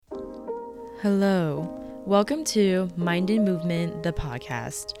Hello. Welcome to Mind and Movement, the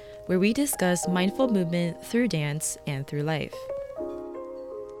podcast, where we discuss mindful movement through dance and through life.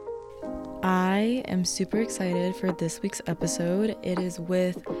 I am super excited for this week's episode. It is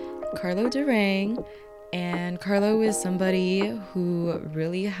with Carlo Durang, and Carlo is somebody who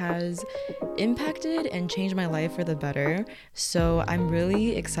really has impacted and changed my life for the better. So I'm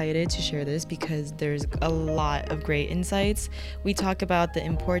really excited to share this because there's a lot of great insights. We talk about the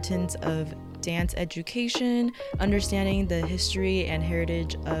importance of dance education, understanding the history and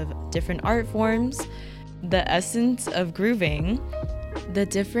heritage of different art forms, the essence of grooving, the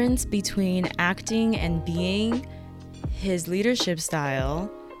difference between acting and being, his leadership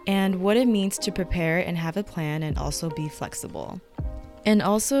style, and what it means to prepare and have a plan and also be flexible. And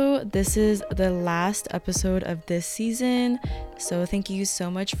also, this is the last episode of this season, so thank you so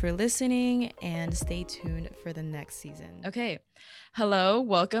much for listening and stay tuned for the next season. Okay, hello,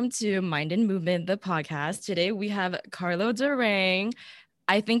 welcome to Mind and Movement, the podcast. Today we have Carlo Durang.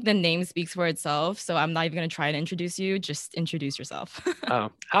 I think the name speaks for itself, so I'm not even going to try to introduce you, just introduce yourself.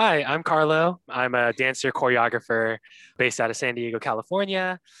 Hi, I'm Carlo. I'm a dancer choreographer based out of San Diego,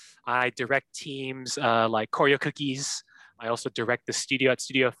 California. I direct teams like Choreo Cookies. I also direct the studio at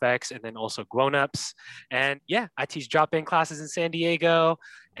Studio Effects and then also Grown Ups. And yeah, I teach drop-in classes in San Diego.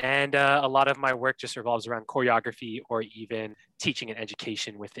 And a lot of my work just revolves around choreography or even teaching and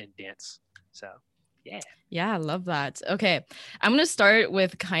education within dance. So yeah. Yeah, I love that. Okay, I'm going to start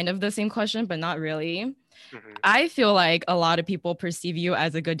with kind of the same question, but not really. Mm-hmm. I feel like a lot of people perceive you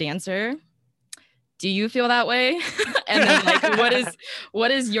as a good dancer. Do you feel that way? And then like,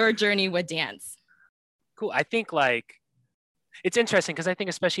 what is your journey with dance? Cool. I think like, it's interesting because I think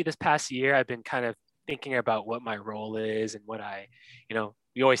especially this past year, I've been kind of thinking about what my role is and what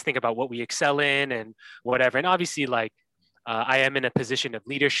we always think about what we excel in and whatever. And obviously like, I am in a position of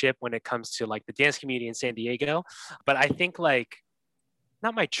leadership when it comes to like the dance community in San Diego, but I think like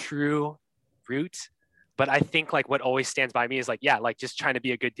not my true root, but I think like what always stands by me is like, yeah, like just trying to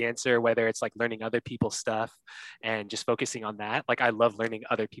be a good dancer, whether it's like learning other people's stuff and just focusing on that. Like I love learning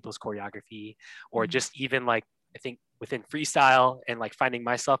other people's choreography or just even like, I think within freestyle and like finding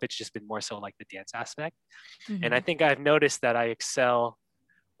myself, it's just been more so like the dance aspect. Mm-hmm. And I think I've noticed that I excel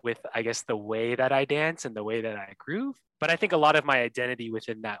with, I guess, the way that I dance and the way that I groove. But I think a lot of my identity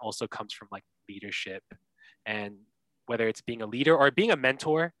within that also comes from like leadership and whether it's being a leader or being a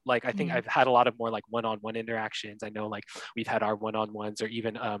mentor. Like I think I've had a lot of more like one-on-one interactions. I know like we've had our one-on-ones or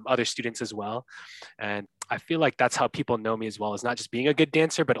even other students as well. And I feel like that's how people know me as well, is not just being a good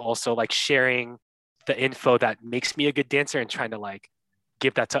dancer, but also like sharing the info that makes me a good dancer and trying to like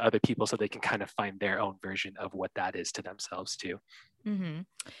give that to other people so they can kind of find their own version of what that is to themselves too. Mm-hmm.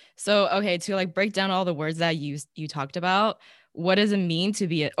 So, okay, to like break down all the words that you talked about, what does it mean to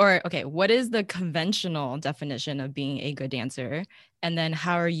be what is the conventional definition of being a good dancer? And then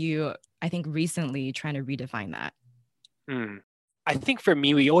how are you, I think, recently trying to redefine that? I think for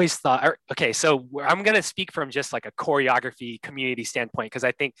me, we always thought, so I'm going to speak from just like a choreography community standpoint, because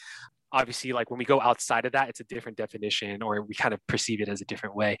I think obviously like when we go outside of that, it's a different definition or we kind of perceive it as a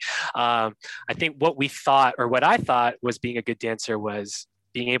different way. I think what I thought was being a good dancer was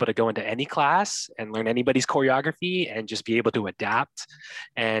being able to go into any class and learn anybody's choreography and just be able to adapt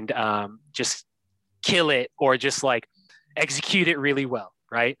and just kill it or just like execute it really well.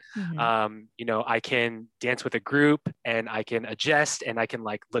 Right. Mm-hmm. I can dance with a group and I can adjust and I can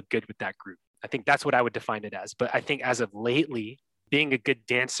like look good with that group. I think that's what I would define it as. But I think as of lately, being a good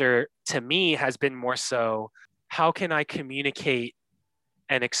dancer to me has been more so, how can I communicate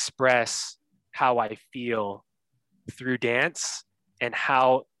and express how I feel through dance and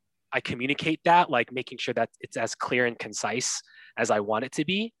how I communicate that, like making sure that it's as clear and concise as I want it to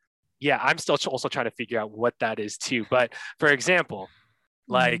be. Yeah, I'm still also trying to figure out what that is too. But for example,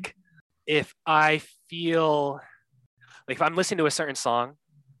 like if I feel like if I'm listening to a certain song,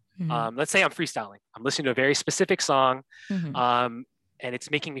 let's say I'm freestyling, I'm listening to a very specific song, and it's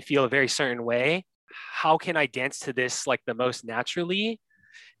making me feel a very certain way. How can I dance to this like the most naturally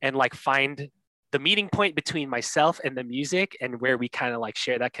and like find the meeting point between myself and the music and where we kind of like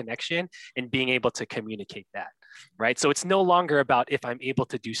share that connection and being able to communicate that, right? So it's no longer about if I'm able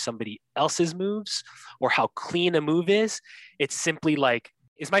to do somebody else's moves or how clean a move is. It's simply like,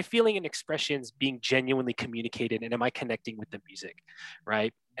 is my feeling and expressions being genuinely communicated and am I connecting with the music,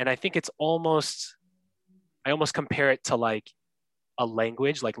 right? And I think I almost compare it to like a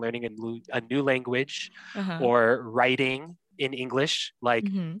language, like learning a new language or writing in English. Like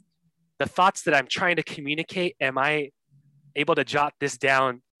the thoughts that I'm trying to communicate, am I able to jot this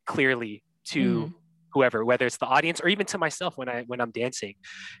down clearly to whoever, whether it's the audience or even to myself when I'm dancing.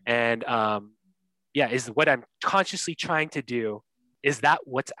 And yeah, is what I'm consciously trying to do, is that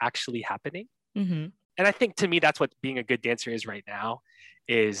what's actually happening? Mm-hmm. And I think to me, that's what being a good dancer is right now,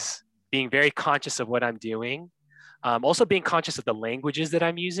 is being very conscious of what I'm doing. Also being conscious of the languages that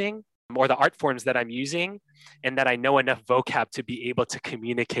I'm using or the art forms that I'm using, and that I know enough vocab to be able to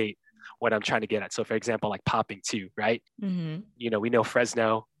communicate what I'm trying to get at. So for example, like popping too, right? Mm-hmm. You know, we know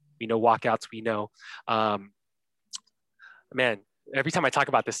Fresno, we know walkouts, we know, man, every time I talk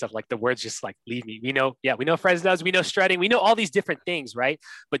about this stuff, like the words just like leave me. We know Fresno's, we know strutting, we know all these different things, right?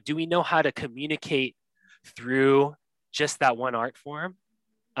 But do we know how to communicate through just that one art form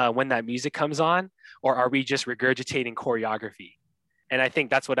when that music comes on? Or are we just regurgitating choreography? And I think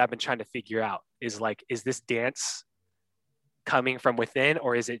that's what I've been trying to figure out, is like, is this dance coming from within,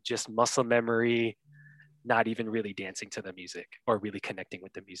 or is it just muscle memory, not even really dancing to the music or really connecting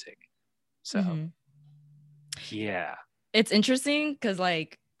with the music? So Mm-hmm. yeah. It's interesting because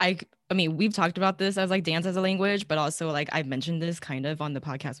like I mean, we've talked about this as like dance as a language, but also like I've mentioned this kind of on the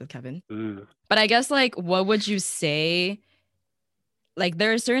podcast with Kevin. Ooh. But I guess like what would you say, like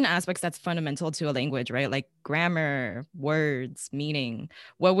there are certain aspects that's fundamental to a language, right? Like grammar, words, meaning.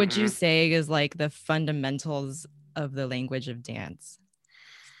 What would you Mhm. say is like the fundamentals of the language of dance?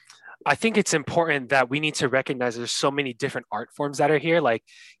 I think it's important that we need to recognize there's so many different art forms that are here. Like,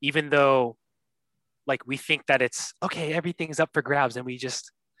 even though like we think that it's okay, everything's up for grabs and we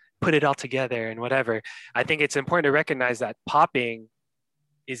just put it all together and whatever. I think it's important to recognize that popping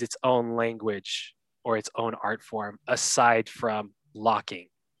is its own language or its own art form aside from locking.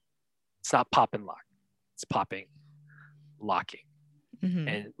 It's not pop and lock, it's popping, locking. Mm-hmm.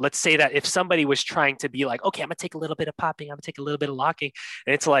 And let's say that if somebody was trying to be like, okay, I'm gonna take a little bit of popping, I'm gonna take a little bit of locking.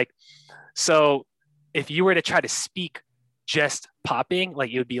 And it's like, so if you were to try to speak just popping,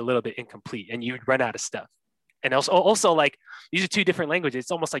 like it would be a little bit incomplete and you would run out of stuff. And also like these are two different languages.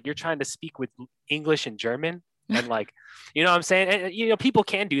 It's almost like you're trying to speak with English and German. And like, you know what I'm saying? And you know, people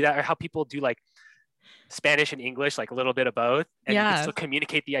can do that, or how people do like Spanish and English, like a little bit of both, and you can Yeah. still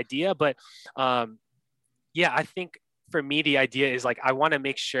communicate the idea. But yeah, I think for me, the idea is like, I want to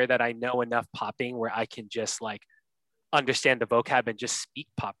make sure that I know enough popping where I can just like understand the vocab and just speak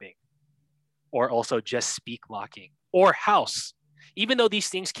popping, or also just speak locking or house. Even though these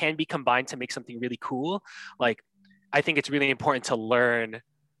things can be combined to make something really cool, like I think it's really important to learn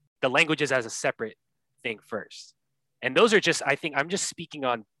the languages as a separate thing first. And those are just, I think I'm just speaking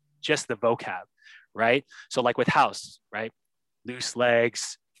on just the vocab, right? So like with house, right? Loose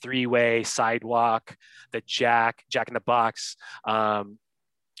legs, three-way, sidewalk, the jack in the box,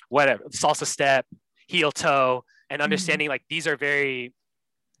 whatever, salsa step, heel toe, and understanding like these are very,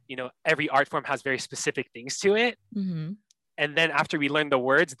 you know, every art form has very specific things to it. Mm-hmm. And then after we learn the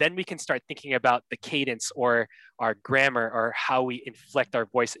words, then we can start thinking about the cadence or our grammar or how we inflect our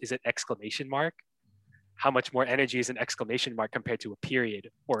voice. Is it exclamation mark? How much more energy is an exclamation mark compared to a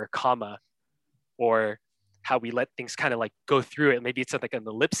period or a comma? Or how we let things kind of like go through it. Maybe it's like an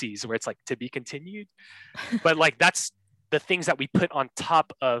ellipses where it's like to be continued. But like that's the things that we put on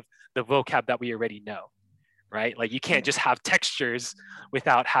top of the vocab that we already know, right? Like you can't just have textures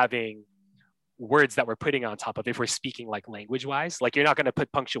without having words that we're putting on top of, if we're speaking like language wise. Like you're not going to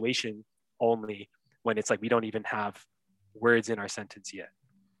put punctuation only when it's like we don't even have words in our sentence yet.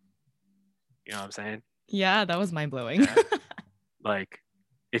 You know what I'm saying? Yeah, that was mind blowing. Yeah. Like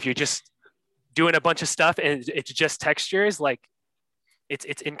if you're just doing a bunch of stuff and it's just textures, like it's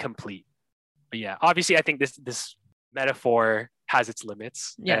incomplete. But yeah, obviously I think this metaphor has its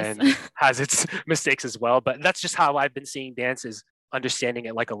limits and has its mistakes as well. But that's just how I've been seeing dance, is understanding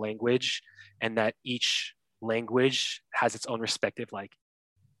it like a language, and that each language has its own respective, like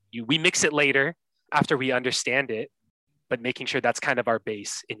we mix it later after we understand it, but making sure that's kind of our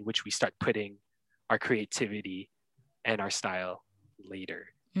base in which we start putting our creativity and our style later.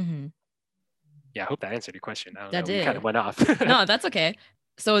 Mm-hmm. Yeah, I hope that answered your question. I don't That know. We did. kind of went off. No, that's okay.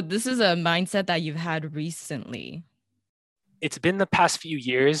 So this is a mindset that you've had recently. It's been the past few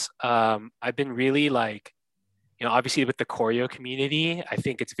years. I've been really like, you know, obviously with the choreo community, I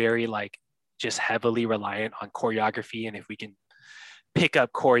think it's very like just heavily reliant on choreography, and if we can pick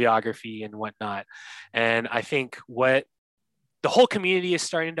up choreography and whatnot. And I think what the whole community is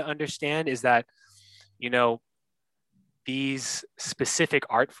starting to understand is that, you know, these specific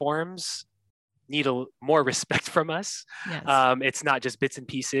art forms need more respect from us. Yes. It's not just bits and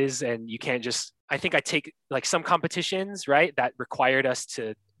pieces, and you can't just, I think I take like some competitions, right, that required us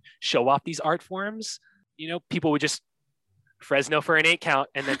to show off these art forms. You know, people would just Fresno for an 8 count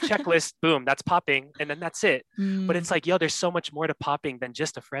and then checklist, boom, that's popping, and then that's it. But it's like, yo, there's so much more to popping than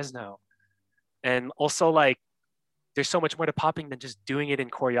just a Fresno. And also like there's so much more to popping than just doing it in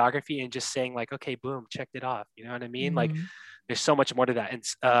choreography and just saying like, okay, boom, checked it off. You know what I mean? Like Mm-hmm. there's so much more to that. And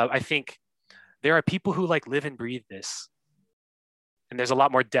I think there are people who like live and breathe this, and there's a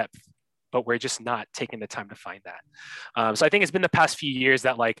lot more depth, but we're just not taking the time to find that. So I think it's been the past few years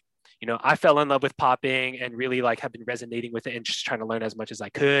that like, you know, I fell in love with popping and really like have been resonating with it and just trying to learn as much as I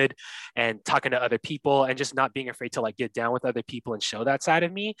could and talking to other people and just not being afraid to like get down with other people and show that side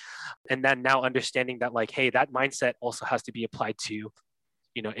of me. And then now understanding that like, hey, that mindset also has to be applied to,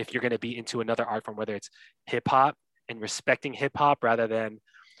 you know, if you're going to be into another art form, whether it's hip hop, and respecting hip hop rather than,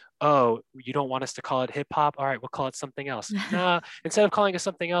 oh, you don't want us to call it hip hop? All right, we'll call it something else. Nah, instead of calling it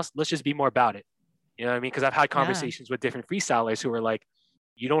something else, let's just be more about it. You know what I mean? Because I've had Yeah. conversations with different freestylers who are like,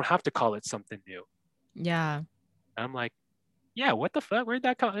 you don't have to call it something new. Yeah. And I'm like, yeah, what the fuck? Where'd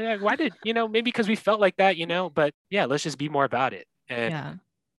that come? Why did, you know, maybe because we felt like that, you know, but yeah, let's just be more about it. And Yeah.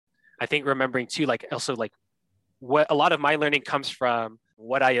 I think remembering too, like also like what a lot of my learning comes from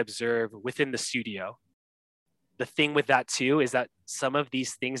what I observe within the studio. The thing with that too is that some of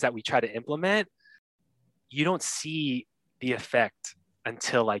these things that we try to implement, you don't see the effect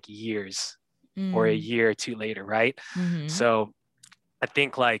until like years or a year or two later, right? Mm-hmm. So I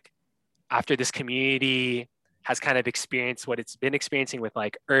think like after this community has kind of experienced what it's been experiencing with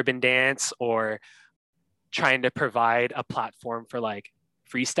like urban dance or trying to provide a platform for like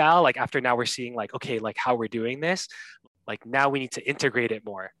freestyle, like after now we're seeing like, okay, like how we're doing this, like now we need to integrate it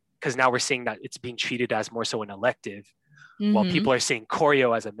more because now we're seeing that it's being treated as more so an elective while Mm-hmm. people are seeing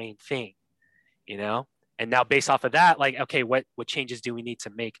choreo as a main thing, you know? And now based off of that, like, okay, what changes do we need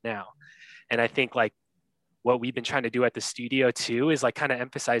to make now? And I think like what we've been trying to do at the studio too is like kind of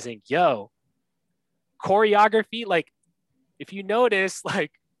emphasizing, yo, choreography, like if you notice,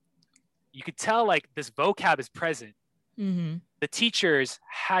 like you could tell like this vocab is present. Mm-hmm. The teachers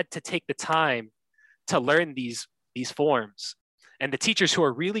had to take the time to learn these forms. And the teachers who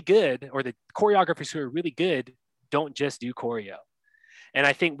are really good or the choreographers who are really good don't just do choreo. And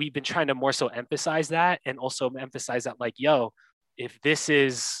I think we've been trying to more so emphasize that and also emphasize that like, yo, if this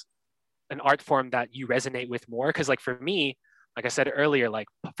is an art form that you resonate with more, because like for me, like I said earlier, like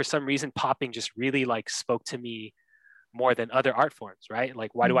for some reason popping just really like spoke to me more than other art forms, right?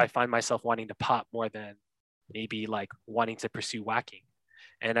 Like why do I find myself wanting to pop more than maybe like wanting to pursue whacking?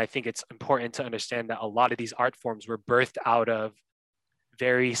 And I think it's important to understand that a lot of these art forms were birthed out of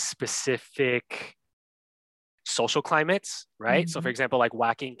very specific social climates, right? So for example, like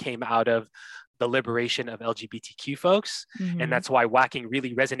whacking came out of the liberation of LGBTQ folks. Mm-hmm. And that's why whacking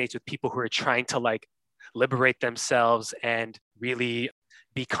really resonates with people who are trying to like liberate themselves and really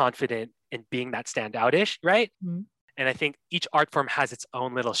be confident in being that standoutish, right? Mm-hmm. And I think each art form has its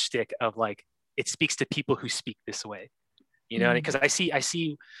own little shtick of like, it speaks to people who speak this way, you know, because I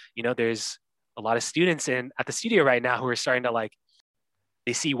see, you know, there's a lot of students at the studio right now who are starting to like,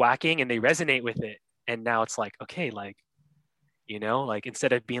 they see whacking and they resonate with it. And now it's like, okay, like, you know, like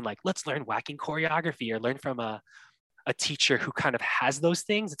instead of being like, let's learn whacking choreography or learn from a teacher who kind of has those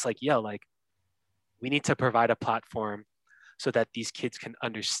things, it's like, yo, like we need to provide a platform so that these kids can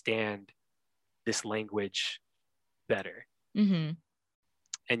understand this language better. Mm-hmm.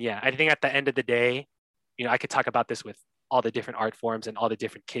 And yeah, I think at the end of the day, you know, I could talk about this with all the different art forms and all the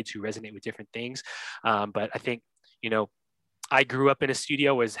different kids who resonate with different things. But I think, you know, I grew up in a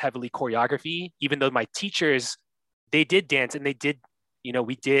studio was heavily choreography, even though my teachers, they did dance and they did, you know,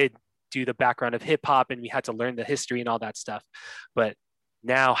 we did do the background of hip hop and we had to learn the history and all that stuff. But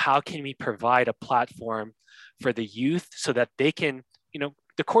now how can we provide a platform for the youth so that they can, you know,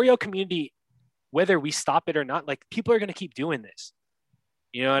 the choreo community, whether we stop it or not, like people are going to keep doing this.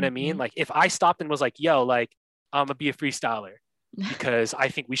 You know what I mean? Like if I stopped and was like, yo, like I'm gonna be a freestyler because I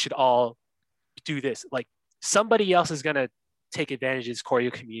think we should all do this, like somebody else is gonna take advantage of this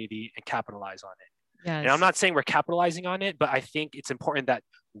choreo community and capitalize on it. Yes. And I'm not saying we're capitalizing on it, but I think it's important that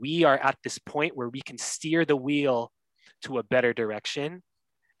we are at this point where we can steer the wheel to a better direction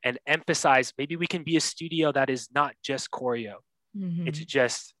and emphasize maybe we can be a studio that is not just choreo. It's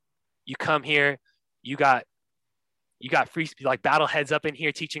just you come here, you got free like battle heads up in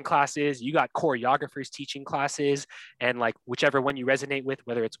here teaching classes, you got choreographers teaching classes, and like whichever one you resonate with,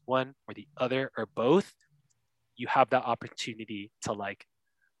 whether it's one or the other or both, you have that opportunity to like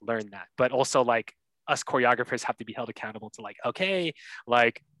learn that. But also like us choreographers have to be held accountable to like, okay,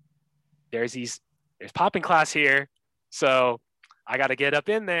 like there's popping class here, so I got to get up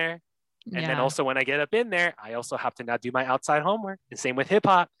in there. And then also when I get up in there, I also have to now do my outside homework. And same with hip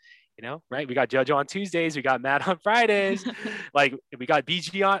hop, you know, right? We got JoJo on Tuesdays, we got Matt on Fridays, like we got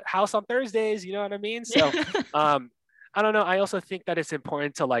BG on House on Thursdays, you know what I mean? So I don't know. I also think that it's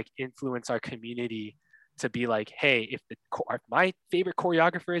important to like influence our community to be like, hey, if my favorite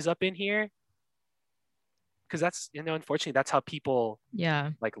choreographer is up in here, because that's, unfortunately, that's how people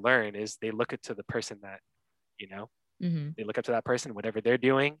Yeah. like learn, is they look up to the person that, you know, Mm-hmm. they look up to that person, whatever they're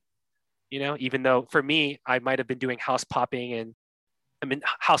doing, even though for me, I might have been doing house popping and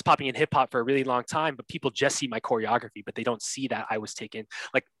hip hop for a really long time, but people just see my choreography, but they don't see that I was taking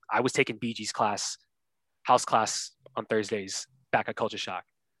BG's class, house class on Thursdays back at Culture Shock.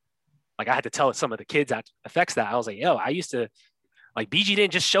 Like I had to tell some of the kids that affects that. I was like, yo, I used to like BG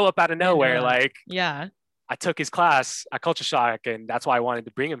didn't just show up out of I didn't know nowhere. that. Like Yeah. I took his class at Culture Shock, and that's why I wanted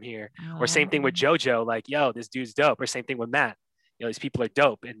to bring him here. Or same thing with JoJo, like, yo, this dude's dope. Or same thing with Matt. These people are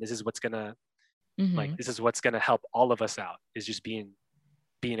dope, and this is what's gonna help all of us out, is just being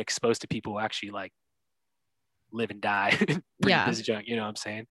exposed to people who actually like live and die pretty busy junk, you know what I'm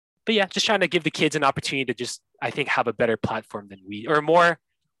saying? But yeah, just trying to give the kids an opportunity to just, I think, have a better platform than or a more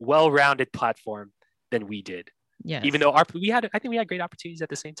well-rounded platform than we did. Yes. Even though I think we had great opportunities at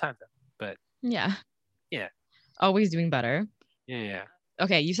the same time, though. But yeah. Always doing better. Yeah.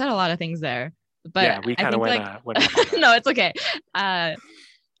 Okay, you said a lot of things there, but yeah, we kind of went off on that. No, it's okay.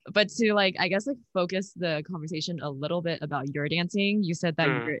 But to like, I guess like focus the conversation a little bit about your dancing. You said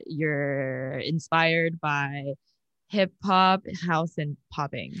that you're inspired by hip hop, house, and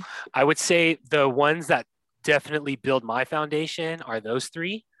popping. I would say the ones that definitely build my foundation are those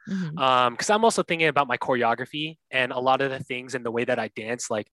three. Because I'm also thinking about my choreography, and a lot of the things and the way that I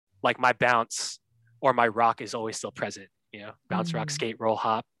dance, like my bounce or my rock is always still present. Bounce, rock, skate, roll,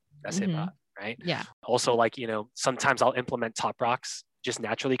 hop. That's hip hop, right? Yeah. Also, like, sometimes I'll implement top rocks just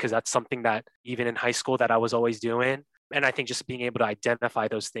naturally, because that's something that even in high school that I was always doing. And I think just being able to identify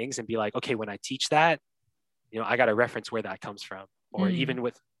those things and be like, okay, when I teach that, I got to reference where that comes from. Or even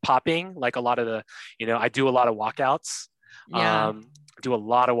with popping, like a lot of the, I do a lot of walkouts. Do a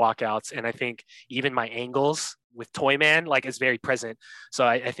lot of walkouts. And I think even my angles with Toyman, like, is very present. So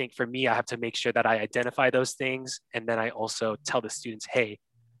I think for me, I have to make sure that I identify those things. And then I also tell the students, hey,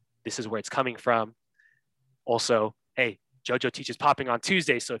 this is where it's coming from. Also, hey, JoJo teaches popping on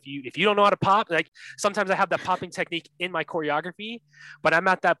Tuesday. So if you don't know how to pop, like sometimes I have that popping technique in my choreography, but I'm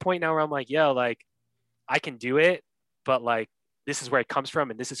at that point now where I'm like, yo, like I can do it, but like, this is where it comes from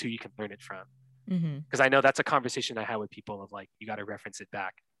and this is who you can learn it from. Because I know that's a conversation I had with people of like, you got to reference it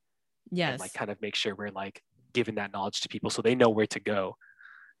back. Yes. And like kind of make sure we're like giving that knowledge to people so they know where to go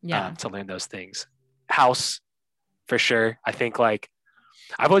to learn those things. House, for sure. I think like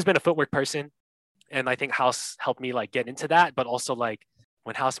I've always been a footwork person, and I think house helped me like get into that. But also like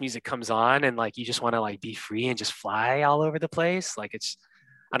when house music comes on and like you just want to like be free and just fly all over the place, like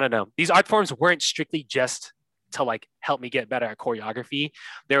I don't know. These art forms weren't strictly just to like help me get better at choreography.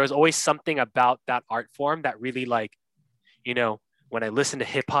 There was always something about that art form that really like, when I listen to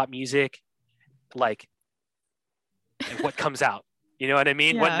hip hop music, like what comes out, you know what I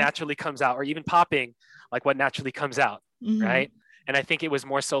mean? What naturally comes out, or even popping, like what naturally comes out. Right. And I think it was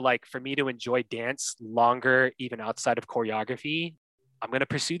more so like for me to enjoy dance longer, even outside of choreography, I'm going to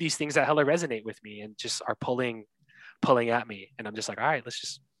pursue these things that hella resonate with me and just are pulling at me. And I'm just like, all right,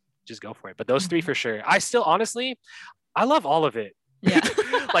 let's just go for it. But those three for sure. I still, honestly, I love all of it. Yeah.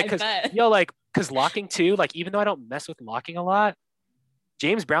 Like, cause locking too, like, even though I don't mess with locking a lot,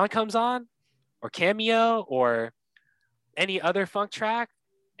 James Brown comes on, or Cameo, or any other funk track,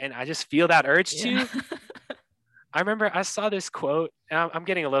 and I just feel that urge to. I remember I saw this quote, and I'm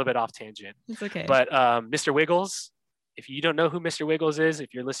getting a little bit off tangent. It's okay. But Mr. Wiggles, if you don't know who Mr. Wiggles is,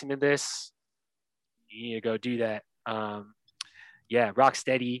 if you're listening to this, you need to go do that. Rock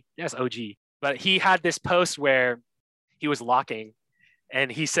steady. That's OG. But he had this post where he was locking,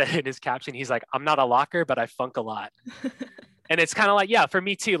 and he said in his caption, he's like, I'm not a locker, but I funk a lot. And it's kind of like, yeah, for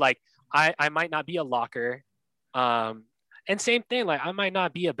me too. Like I might not be a locker. And same thing, like I might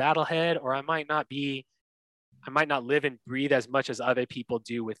not be a battlehead, or I might not live and breathe as much as other people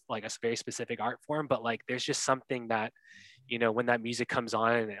do with like a very specific art form. But like, there's just something that, when that music comes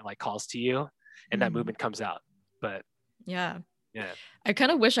on and it like calls to you and that movement comes out. But yeah. I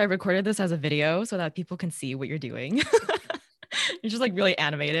kind of wish I recorded this as a video so that people can see what you're doing. You're just like really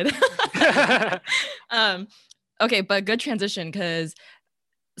animated. Okay, but good transition, because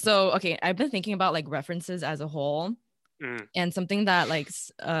I've been thinking about like references as a whole. And something that like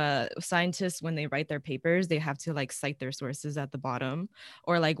scientists, when they write their papers, they have to like cite their sources at the bottom,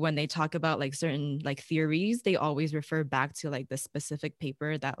 or like when they talk about like certain like theories, they always refer back to like the specific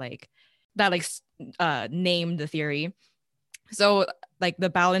paper that named the theory. So like the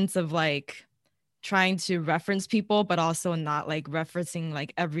balance of like trying to reference people, but also not like referencing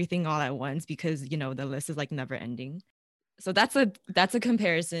like everything all at once, because the list is like never ending. So that's a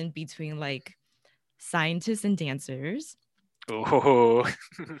comparison between like scientists and dancers. Oh.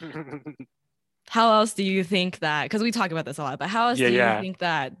 How else do you think that, because we talk about this a lot, but how else do you Yeah. think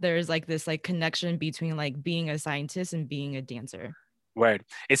that there's like this like connection between like being a scientist and being a dancer? Word.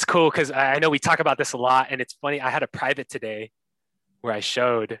 It's cool because I know we talk about this a lot, and it's funny. I had a private today where I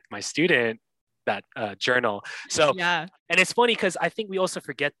showed my student that journal. So, Yeah. and it's funny because I think we also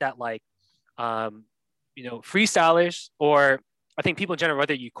forget that, like, freestylers, or I think people in general,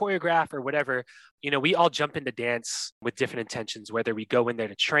 whether you choreograph or whatever, we all jump into dance with different intentions, whether we go in there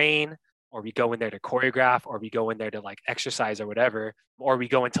to train, or we go in there to choreograph, or we go in there to like exercise or whatever, or we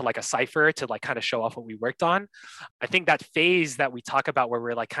go into like a cipher to like kind of show off what we worked on. I think that phase that we talk about where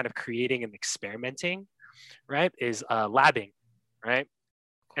we're like kind of creating and experimenting, right, is labbing, right?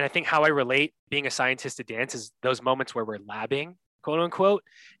 And I think how I relate being a scientist to dance is those moments where we're labbing, quote unquote.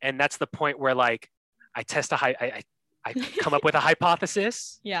 And that's the point where like I test I come up with a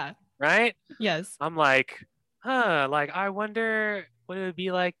hypothesis, Yeah. right? Yes. I'm like, like I wonder what it would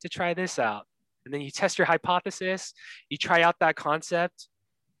be like to try this out. And then you test your hypothesis, you try out that concept.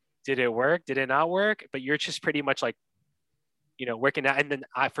 Did it work? Did it not work? But you're just pretty much like, working out. And then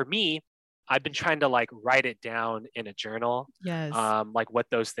for me, I've been trying to like write it down in a journal, Yes. like what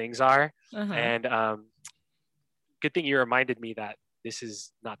those things are. Uh-huh. And good thing you reminded me that this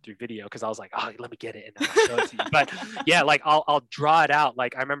is not through video, because I was like, oh, let me get it and then I'll show it to you. But yeah, like I'll draw it out.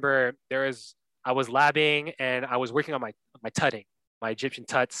 Like I remember I was labbing and I was working on my tutting, my Egyptian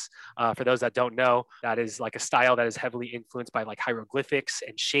tuts. For those that don't know, that is like a style that is heavily influenced by like hieroglyphics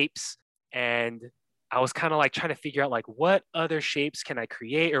and shapes. And I was kind of like trying to figure out like what other shapes can I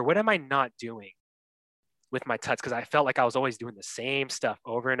create, or what am I not doing with my tuts? Because I felt like I was always doing the same stuff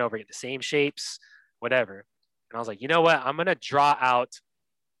over and over again, the same shapes, whatever. And I was like, you know what? I'm going to draw out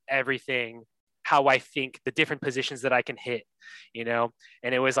everything, how I think, the different positions that I can hit, And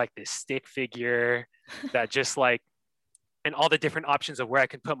it was like this stick figure that just like, and all the different options of where I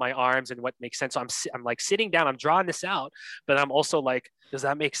can put my arms and what makes sense. So I'm like sitting down, I'm drawing this out, but I'm also like, does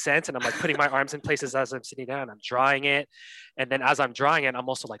that make sense? And I'm like putting my arms in places as I'm sitting down, I'm drawing it. And then as I'm drawing it, I'm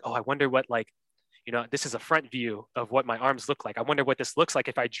also like, oh, I wonder what like, this is a front view of what my arms look like. I wonder what this looks like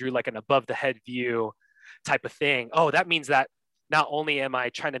if I drew like an above the head view type of thing. Oh, that means that not only am I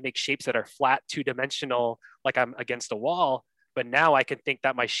trying to make shapes that are flat, two-dimensional, like I'm against a wall, but now I can think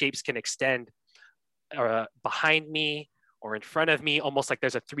that my shapes can extend behind me or in front of me, almost like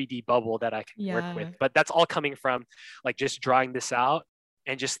there's a 3D bubble that I can work with. But that's all coming from like just drawing this out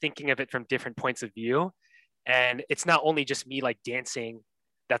and just thinking of it from different points of view. And it's not only just me like dancing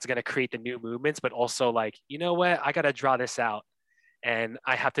that's going to create the new movements, but also like, you know what, I got to draw this out. And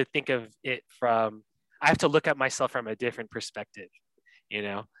I have to think of it I have to look at myself from a different perspective,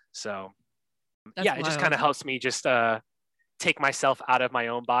 So That's yeah, wild. It just kind of helps me just take myself out of my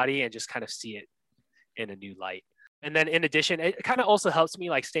own body and just kind of see it in a new light. And then in addition, it kind of also helps me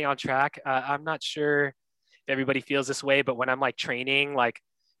like stay on track. I'm not sure if everybody feels this way, but when I'm like training, like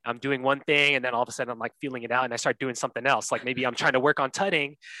I'm doing one thing and then all of a sudden I'm like feeling it out and I start doing something else. Like maybe I'm trying to work on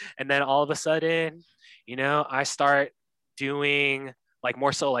tutting and then all of a sudden, I start doing like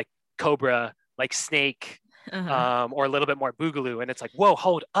more so like cobra, like snake, or a little bit more boogaloo. And it's like, whoa,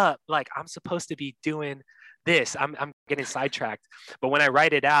 hold up. Like I'm supposed to be doing this. I'm getting sidetracked. But when I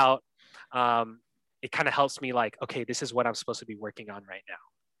write it out, it kind of helps me like, okay, this is what I'm supposed to be working on right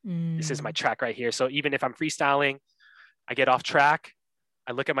now. This is my track right here. So even if I'm freestyling, I get off track,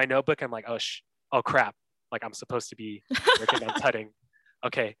 I look at my notebook, I'm like, oh crap. Like I'm supposed to be working on tutting.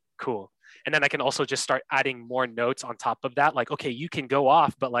 Okay, cool. And then I can also just start adding more notes on top of that. Like, okay, you can go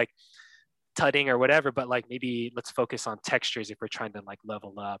off, but like tutting or whatever, but like maybe let's focus on textures if we're trying to like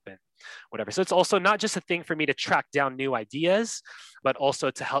level up and whatever. So it's also not just a thing for me to track down new ideas, but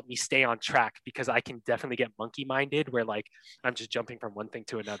also to help me stay on track, because I can definitely get monkey minded where like I'm just jumping from one thing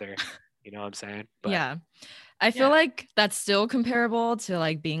to another. You know what I'm saying? But, yeah. I feel like that's still comparable to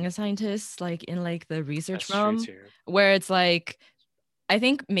like being a scientist, like in like the research realm, where it's like, I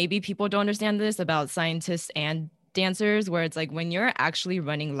think maybe people don't understand this about scientists and dancers, where it's like when you're actually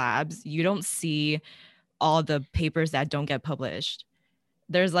running labs, you don't see all the papers that don't get published.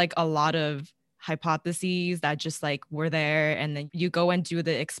 There's like a lot of hypotheses that just like were there, and then you go and do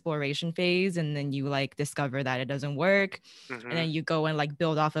the exploration phase and then you like discover that it doesn't work. And then you go and like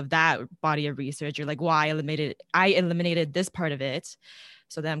build off of that body of research. You're like, well, I eliminated this part of it,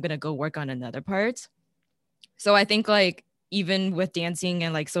 so then I'm gonna go work on another part. So I think like even with dancing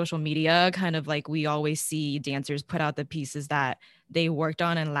and like social media, kind of like we always see dancers put out the pieces that they worked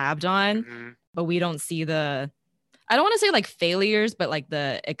on and labbed on, but we don't see I don't want to say like failures, but like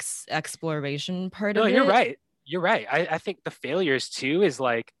the exploration part of it. No, you're right. you're right. I think the failures too is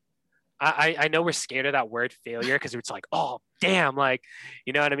like, I know we're scared of that word failure because it's like, oh, damn, like,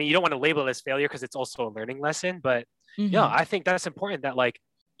 you know what I mean? You don't want to label it as failure because it's also a learning lesson. But yeah, Mm-hmm. I think that's important that like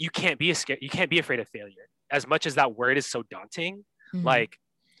you can't be you can't be afraid of failure. As much as that word is so daunting, Mm-hmm. like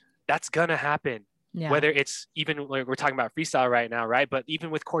that's gonna happen. Yeah. Whether it's even like we're talking about freestyle right now, right? But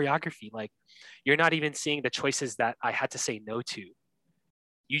even with choreography, like you're not even seeing the choices that I had to say no to.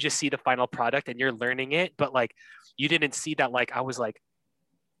 You just see the final product and you're learning it, but like you didn't see that like I was like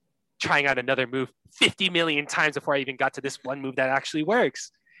trying out another move 50 million times before I even got to this one move that actually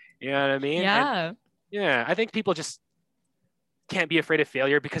works. You know what I mean? And Yeah. yeah, I think people just can't be afraid of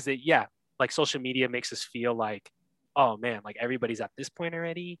failure because yeah, like social media makes us feel like, oh man, like everybody's at this point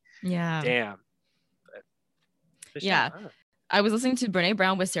already. Yeah. Damn. But yeah. Yeah. I was listening to Brene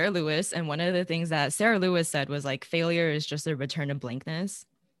Brown with Sarah Lewis, and one of the things that Sarah Lewis said was like, failure is just a return to blankness.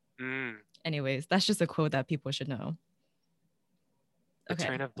 Anyways, that's just a quote that people should know. Okay.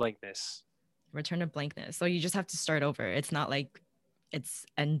 Return of blankness. Return to blankness. So you just have to start over. It's not like it's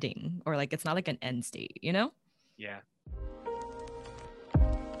ending, or like it's not like an end state, you know? Yeah.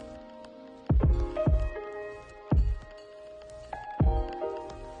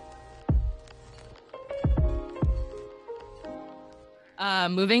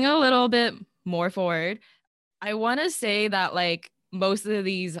 Moving a little bit more forward, I want to say that like most of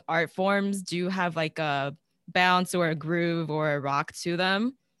these art forms do have like a bounce or a groove or a rock to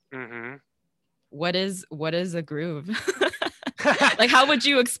them. Mm-hmm. What is a groove? Like, how would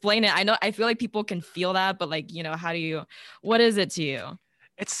you explain it? I feel like people can feel that, but like, you know, what is it to you?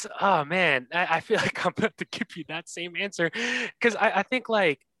 It's, oh man, I feel like I'm about to give you that same answer because I think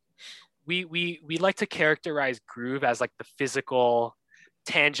like we like to characterize groove as like the physical,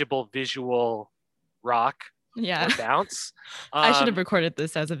 tangible, visual rock Yeah. or bounce. I should have recorded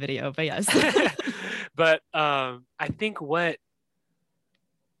this as a video, but yes. But I think what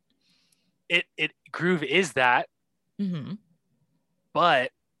it groove is that, mm-hmm.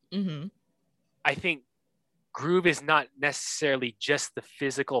 but mm-hmm. I think groove is not necessarily just the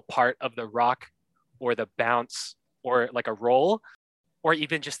physical part of the rock or the bounce or like a roll, or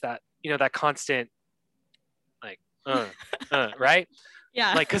even just that, you know, that constant like right?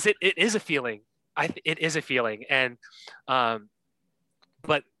 Yeah. Like, because it is a feeling. It is a feeling. And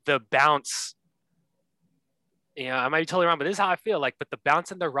but the bounce, you know, I might be totally wrong, but this is how I feel. Like, but the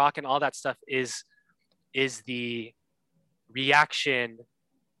bounce and the rock and all that stuff is the reaction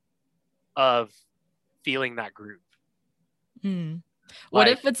of feeling that groove. What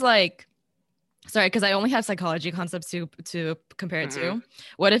if it's like, sorry, because I only have psychology concepts to compare it to.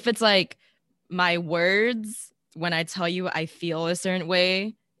 What if it's like my words, when I tell you I feel a certain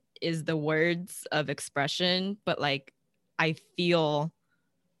way, is the words of expression, but like I feel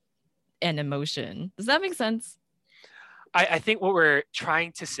an emotion. Does that make sense? I think what we're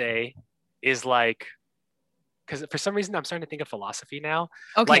trying to say is like, because for some reason I'm starting to think of philosophy now.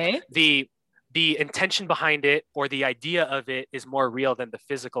 Okay. Like the intention behind it or the idea of it is more real than the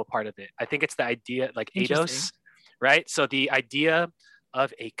physical part of it. I think it's the idea, like eidos, right? So the idea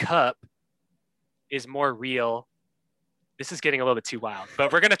of a cup is more real. This is getting a little bit too wild,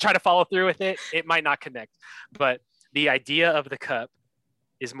 but we're going to try to follow through with it. It might not connect, but the idea of the cup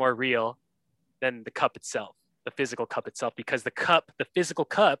is more real than the cup itself, the physical cup itself, because the physical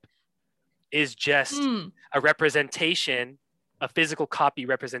cup is just a representation, a physical copy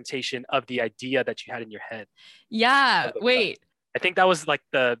representation of the idea that you had in your head. Yeah. Wait. Cup. I think that was like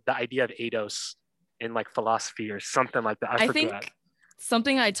the idea of eidos in like philosophy or something like that. I forgot. Think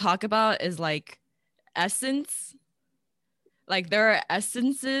something I talk about is like essence. Like there are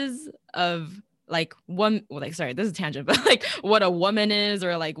essences of like one, well, like, sorry, this is a tangent, but like what a woman is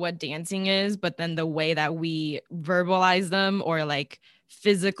or like what dancing is, but then the way that we verbalize them or like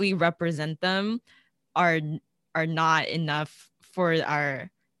physically represent them are not enough for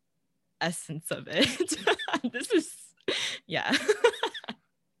our essence of it. This is, yeah.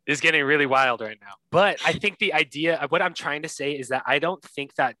 It's getting really wild right now. But I think the idea of what I'm trying to say is that I don't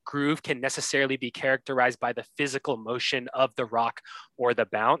think that groove can necessarily be characterized by the physical motion of the rock or the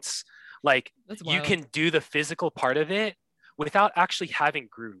bounce. Like you can do the physical part of it without actually having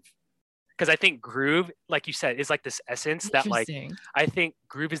groove. Because I think groove, like you said, is like this essence that like, I think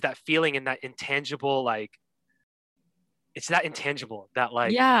groove is that feeling and that intangible, like, it's that intangible that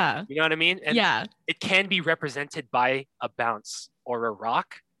like, yeah, you know what I mean? And yeah, it can be represented by a bounce or a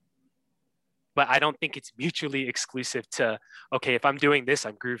rock, but I don't think it's mutually exclusive to, okay, if I'm doing this,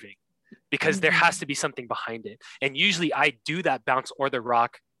 I'm grooving, because there has to be something behind it. And usually I do that bounce or the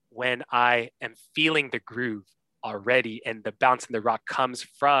rock when I am feeling the groove already, and the bounce and the rock comes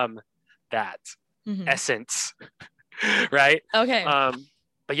from that. essence, right? Okay.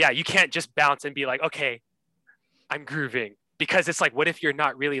 But yeah, you can't just bounce and be like, okay, I'm grooving, because it's like, what if you're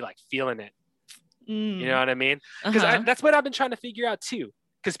not really like feeling it? You know what I mean? Because that's what I've been trying to figure out too.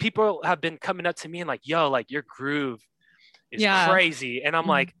 Because people have been coming up to me and like, yo, like your groove is crazy. And I'm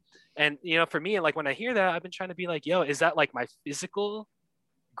like, and you know, for me, like when I hear that, I've been trying to be like, yo, is that like my physical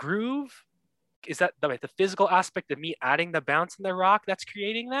groove? Is that the physical aspect of me adding the bounce and the rock that's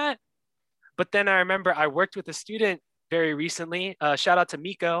creating that? But then I remember I worked with a student very recently. Shout out to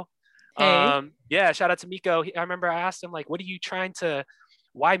Miko. Hey. Yeah, shout out to Miko. I remember I asked him like, what are you trying to,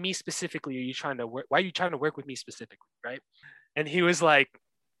 why me specifically? Are you trying to work? Why are you trying to work with me specifically? Right. And he was like,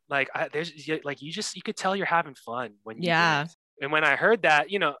 there's like, you could tell you're having fun when you dance. And when I heard that,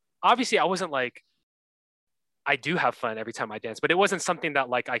 you know, obviously I wasn't like, I do have fun every time I dance, but it wasn't something that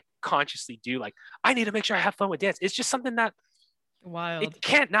like I consciously do. Like, I need to make sure I have fun with dance. It's just something that it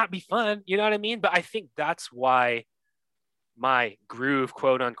can't not be fun. You know what I mean? But I think that's why my groove,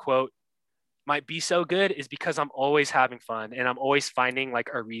 quote unquote, might be so good, is because I'm always having fun and I'm always finding like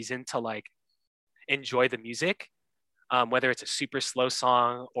a reason to like enjoy the music, whether it's a super slow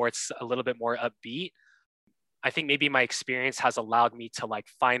song or it's a little bit more upbeat. I think maybe my experience has allowed me to like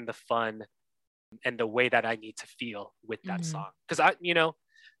find the fun and the way that I need to feel with that song. Because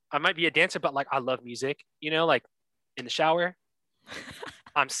I might be a dancer, but like I love music, like in the shower,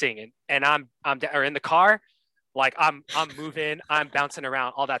 I'm singing, and or in the car, like I'm moving, I'm bouncing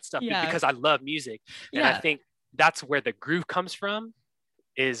around, all that stuff, because I love music. And I think that's where the groove comes from,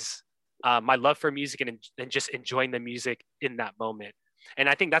 is my love for music and just enjoying the music in that moment. And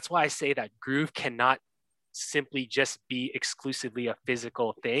I think that's why I say that groove cannot simply just be exclusively a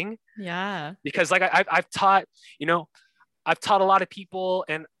physical thing. Yeah. Because like I've taught a lot of people,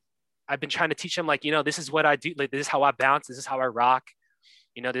 and I've been trying to teach them like, this is what I do. Like, this is how I bounce. This is how I rock.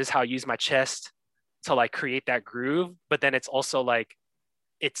 This is how I use my chest to like create that groove. But then it's also like,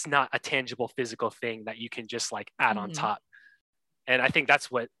 it's not a tangible physical thing that you can just like add on top. And I think that's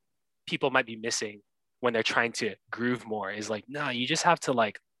what people might be missing when they're trying to groove more, is like, no, you just have to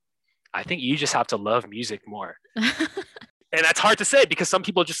like, I think you just have to love music more. And that's hard to say, because some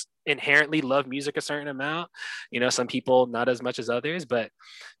people just inherently love music a certain amount, some people not as much as others. But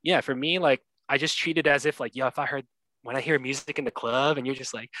yeah, for me, like, I just treat it as if like, if when I hear music in the club and you're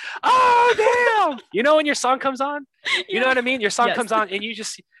just like, oh, damn, when your song comes on, you know what I mean? Your song comes on and you're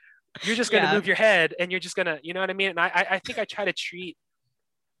just going to move your head, and you're just going to, you know what I mean? And I think I try to treat,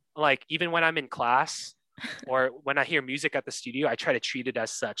 like, even when I'm in class or when I hear music at the studio, I try to treat it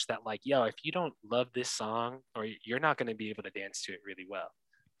as such that like, if you don't love this song, or you're not going to be able to dance to it really well,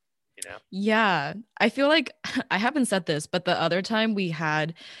 Yeah, I feel like I haven't said this, but the other time we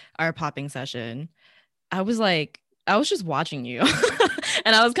had our popping session, I was just watching you.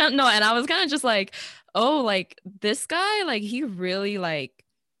 And I was kind of just like, oh, like this guy, like he really like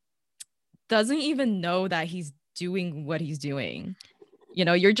doesn't even know that he's doing what he's doing.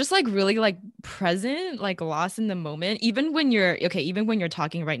 You're just like really like present, like lost in the moment. Even when you're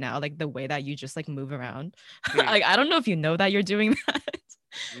talking right now, like the way that you just like move around. Like, I don't know if you know that you're doing that.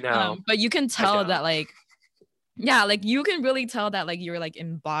 No, but you can tell that like, yeah, like you can really tell that like you're like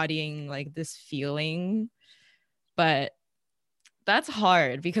embodying like this feeling. But that's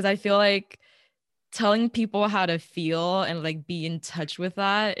hard, because I feel like telling people how to feel and like be in touch with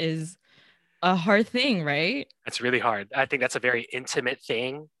that is a hard thing, right? It's really hard. I think that's a very intimate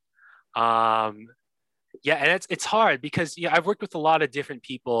thing. And it's hard because I've worked with a lot of different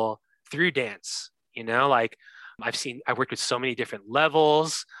people through dance. Like I worked with so many different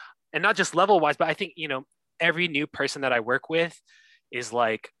levels, and not just level wise, but I think every new person that I work with is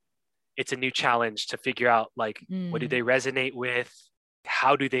like, it's a new challenge to figure out like, what do they resonate with?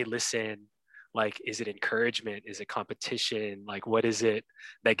 How do they listen? Like, is it encouragement? Is it competition? Like, what is it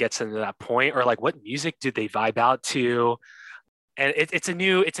that gets them to that point? Or like, what music do they vibe out to? And it's a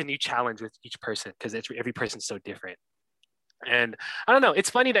new challenge with each person, because every person's so different. And I don't know, it's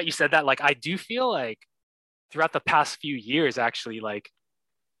funny that you said that. Like, I do feel like throughout the past few years, actually, like,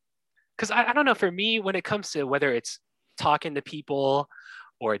 because I don't know, for me, when it comes to whether it's talking to people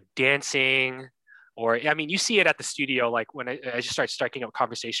or dancing, or I mean, you see it at the studio, like when I just start striking up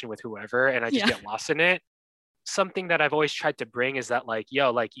conversation with whoever and I just get lost in it. Something that I've always tried to bring is that like,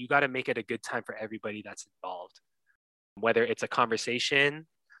 like you got to make it a good time for everybody that's involved, whether it's a conversation,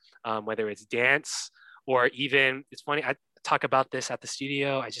 whether it's dance, or even, it's funny, I talk about this at the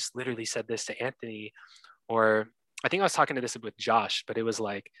studio. I just literally said this to Anthony, or I think I was talking to this with Josh, but it was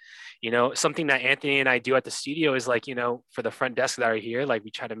like, something that Anthony and I do at the studio is like, for the front desk that are here, like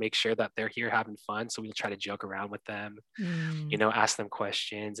we try to make sure that they're here having fun. So we'll try to joke around with them, ask them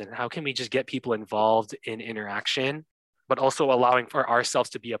questions, and how can we just get people involved in interaction, but also allowing for ourselves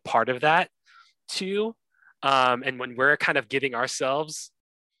to be a part of that too. And when we're kind of giving ourselves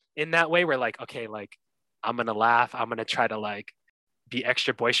in that way, we're like, okay, like I'm going to laugh. I'm going to try to like be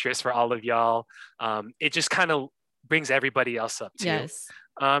extra boisterous for all of y'all. It just kind of brings everybody else up too. Yes.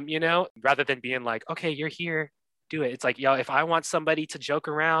 Rather than being like, okay, you're here, do it. It's like, yo, if I want somebody to joke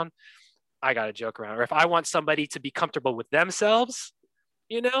around, I got to joke around. Or if I want somebody to be comfortable with themselves,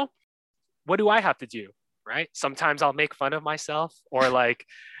 what do I have to do? Right. Sometimes I'll make fun of myself, or like,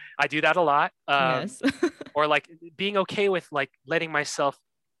 I do that a lot. Yes. Or like being okay with like letting myself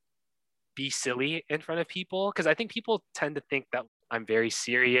be silly in front of people. Cause I think people tend to think that I'm very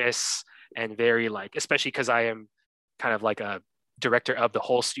serious and very like, especially because I am kind of like a director of the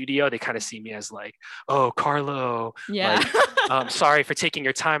whole studio. They kind of see me as like, oh, Carlo, Yeah. like, sorry for taking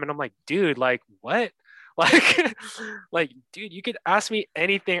your time. And I'm like, dude, like what? Like, like, dude, you could ask me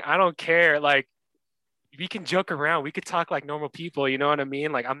anything. I don't care. Like, we can joke around. We could talk like normal people. You know what I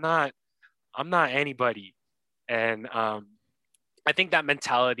mean? Like, I'm not anybody. And I think that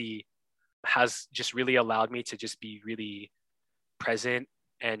mentality has just really allowed me to just be really present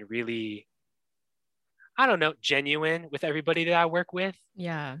and really, I don't know, genuine with everybody that I work with.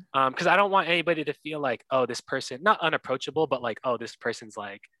 Yeah. Because I don't want anybody to feel like, oh, this person, not unapproachable, but like, oh, this person's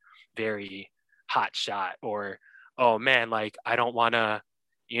like very hot shot, or, oh man, like I don't want to,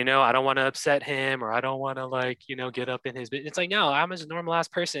 I don't want to upset him, or I don't want to like, get up in his business. It's like, no, I'm just a normal ass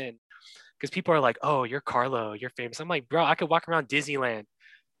person. Because people are like, oh, you're Carlo, you're famous. I'm like, bro, I could walk around Disneyland.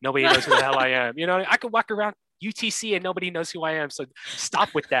 Nobody knows who the hell I am. I could walk around UTC and nobody knows who I am. So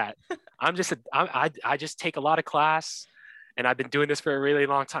stop with that. I just take a lot of class, and I've been doing this for a really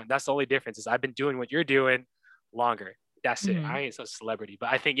long time. That's the only difference, is I've been doing what you're doing longer. That's it. I ain't a celebrity, but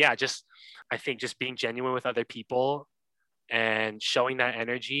I think, I think just being genuine with other people and showing that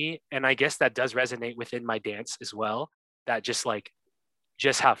energy. And I guess that does resonate within my dance as well, that just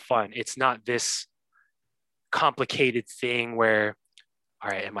have fun. It's not this complicated thing where, all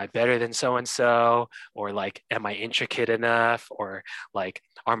right, am I better than so-and-so? Or like, am I intricate enough? Or like,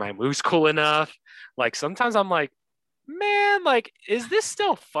 are my moves cool enough? Like, sometimes I'm like, man, like, is this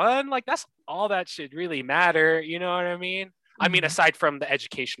still fun? Like, that's all that should really matter. You know what I mean? I mean, aside from the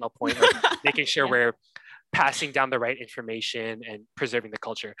educational point of making sure we're passing down the right information and preserving the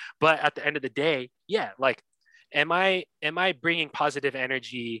culture. But at the end of the day, yeah, like, am I bringing positive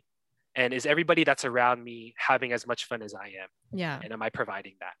energy, and is everybody that's around me having as much fun as I am? Yeah. And am I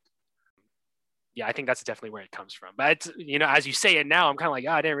providing that? Yeah, I think that's definitely where it comes from. But as you say it now, I'm kind of like,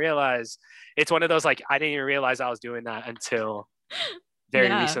 oh, I didn't realize. It's one of those like, I didn't even realize I was doing that until very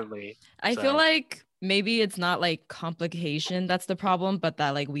recently. I feel like maybe it's not like complication that's the problem, but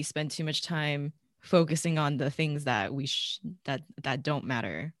that like we spend too much time focusing on the things that that don't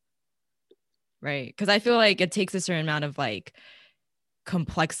matter, right? Because I feel like it takes a certain amount of like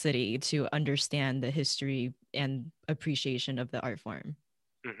complexity to understand the history and appreciation of the art form.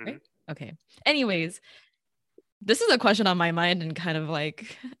 Right? Okay. Anyways, this is a question on my mind and kind of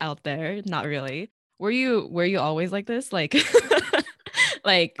like out there. Not really. Were you always like this? Like,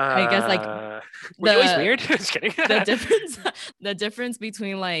 like I guess like were you always weird? Just kidding. the difference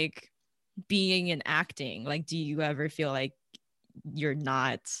between like being and acting. Like, do you ever feel like you're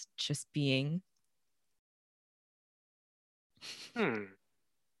not just being?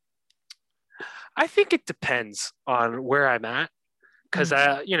 I think it depends on where I'm at, because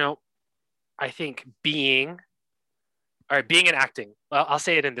I think being and acting. Well, I'll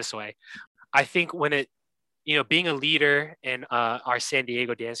say it in this way. I think when it, being a leader in our San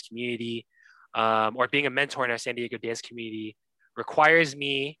Diego dance community, or being a mentor in our San Diego dance community, requires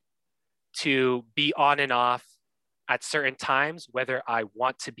me to be on and off at certain times, whether I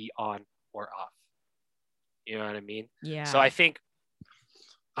want to be on or off. You know what I mean? Yeah. So I think,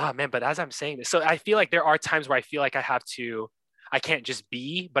 oh man, but as I'm saying this, so I feel like there are times where I feel like I can't just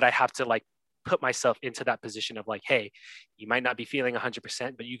be, but I have to like put myself into that position of like, hey, you might not be feeling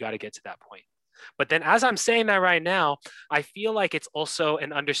 100%, but you got to get to that point. But then as I'm saying that right now, I feel like it's also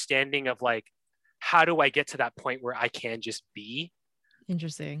an understanding of like, how do I get to that point where I can just be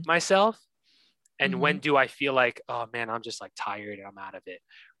myself? And when do I feel like, oh man, I'm just like tired and I'm out of it,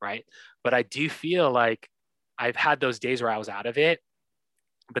 right? But I do feel like I've had those days where I was out of it.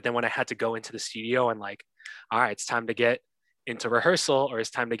 But then when I had to go into the studio and like, all right, it's time to get into rehearsal, or it's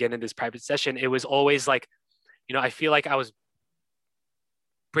time to get in this private session, it was always like, I feel like I was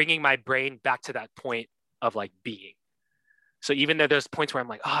bringing my brain back to that point, of like being. So even though there's points where I'm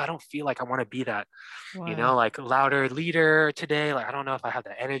like, oh, I don't feel like I want to be that, Wow. like louder leader today. Like, I don't know if I have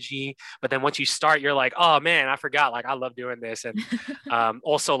the energy. But then once you start, you're like, oh man, I forgot. Like, I love doing this. And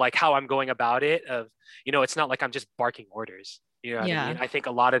also like how I'm going about it of, it's not like I'm just barking orders. You know what I Yeah. mean? I think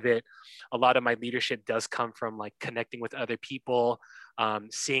a lot of my leadership does come from like connecting with other people,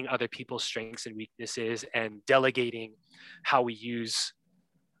 seeing other people's strengths and weaknesses, and delegating how we use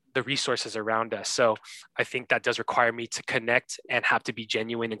the resources around us. So I think that does require me to connect and have to be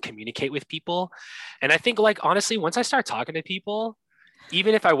genuine and communicate with people. And I think like, honestly, once I start talking to people,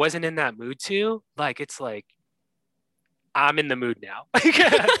 even if I wasn't in that mood to, like, it's like, I'm in the mood now.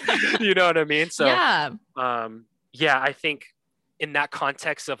 You know what I mean? So, Yeah. yeah, I think in that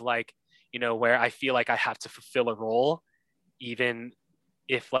context of like, where I feel like I have to fulfill a role, even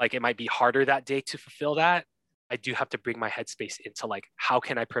if like it might be harder that day to fulfill that, I do have to bring my headspace into like, how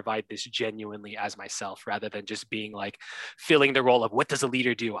can I provide this genuinely as myself, rather than just being like filling the role of what does a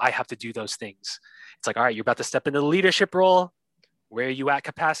leader do? I have to do those things. It's like, all right, you're about to step into the leadership role. Where are you at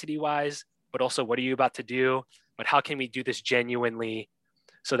capacity wise? But also, what are you about to do? But how can we do this genuinely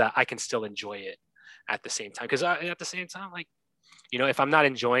so that I can still enjoy it at the same time? Because at the same time, like, if I'm not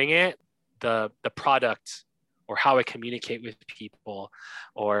enjoying it, the product or how I communicate with people,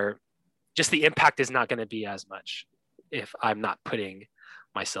 or just the impact is not going to be as much if I'm not putting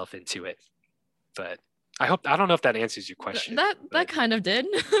myself into it. But I don't know if that answers your question. That kind of did.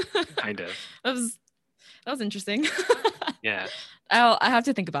 Kind of. That was interesting. Yeah. I have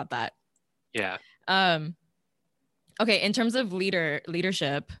to think about that. Yeah. Okay, in terms of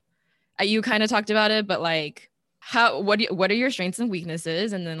leadership, you kind of talked about it, but like what are your strengths and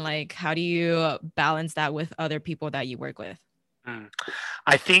weaknesses, and then like how do you balance that with other people that you work with?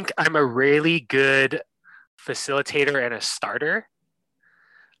 I think I'm a really good facilitator and a starter.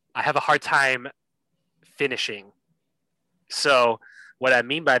 I have a hard time finishing. So what I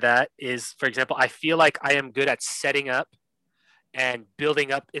mean by that is, for example, I feel like I am good at setting up and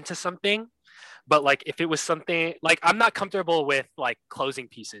building up into something. But like if it was something like, I'm not comfortable with like closing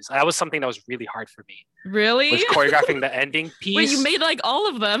pieces. That was something that was really hard for me. Really? Was choreographing the ending piece. Wait, you made like all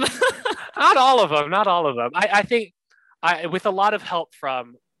of them? Not all of them. I think with a lot of help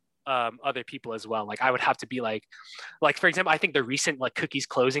from other people as well. Like I would have to be like for example, I think the recent like Cookies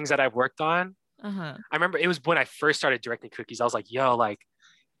closings that I've worked on. I remember it was when I first started directing Cookies. I was like, yo, like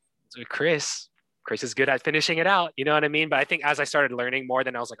Chris is good at finishing it out. You know what I mean? But I think as I started learning more,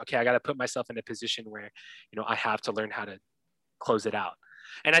 then I was like, okay, I got to put myself in a position where, I have to learn how to close it out.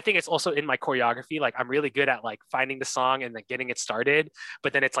 And I think it's also in my choreography. Like I'm really good at like finding the song and then getting it started.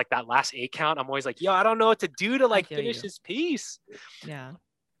 But then it's like that last 8 count. I'm always like, yo, I don't know what to do to like finish this piece. Yeah.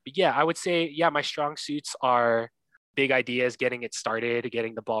 But yeah, I would say, yeah, my strong suits are big ideas, getting it started,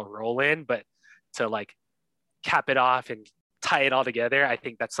 getting the ball rolling. But to like cap it off and tie it all together, I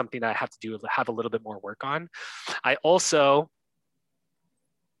think that's something that I have to have a little bit more work on. I also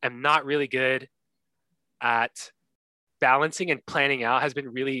am not really good at balancing and planning out. Has been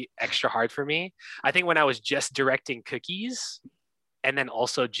really extra hard for me. I think when I was just directing Cookies and then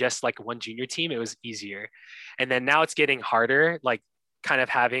also just like one junior team, it was easier. And then now it's getting harder, like kind of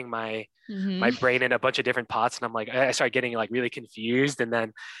having my brain in a bunch of different pots. And I'm like, I start getting like really confused, and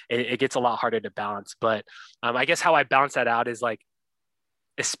then it gets a lot harder to balance. But I guess how I balance that out is like,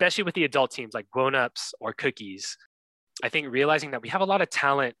 especially with the adult teams like Grown Ups or Cookies, I think realizing that we have a lot of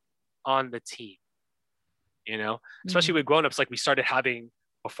talent on the team, especially with Grown Ups, like we started having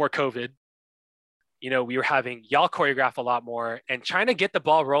before COVID, we were having y'all choreograph a lot more and trying to get the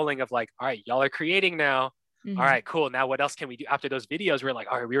ball rolling of like, all right, y'all are creating now. All right, cool. Now what else can we do after those videos? We're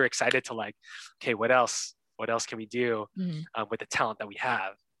like, all right, we were excited to like, okay, what else can we do with the talent that we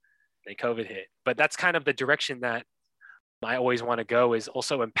have? And COVID hit. But that's kind of the direction that I always want to go, is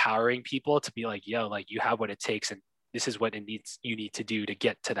also empowering people to be like, yo, like you have what it takes, and this is what you need to do to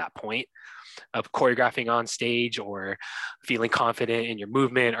get to that point of choreographing on stage or feeling confident in your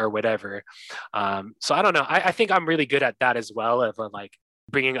movement or whatever. So I don't know. I think I'm really good at that as well, of like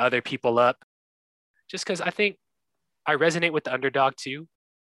bringing other people up, just because I think I resonate with the underdog too,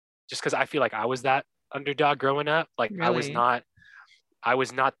 just because I feel like I was that underdog growing up. Like really? I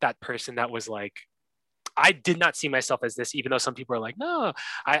was not that person that was like, I did not see myself as this, even though some people are like, no,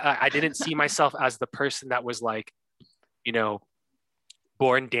 I didn't see myself as the person that was like,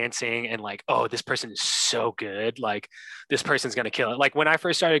 born dancing and like, oh, this person is so good. Like this person's going to kill it. Like when I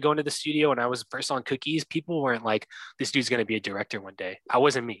first started going to the studio and I was first on Cookies, people weren't like, this dude's going to be a director one day. I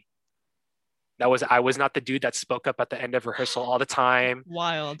wasn't me. I was not the dude that spoke up at the end of rehearsal all the time.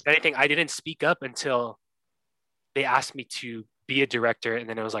 Wild. Anything. I didn't speak up until they asked me to be a director. And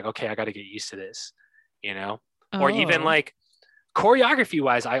then it was like, okay, I got to get used to this. you know? Or even Oh. like choreography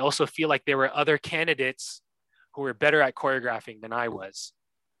wise, I also feel like there were other candidates who were better at choreographing than I was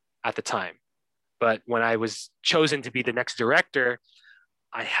at the time. But when I was chosen to be the next director,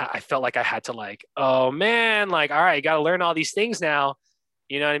 I felt like I had to like, oh man, like, all right, you got to learn all these things now.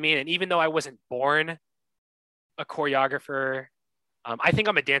 You know what I mean? And even though I wasn't born a choreographer, I think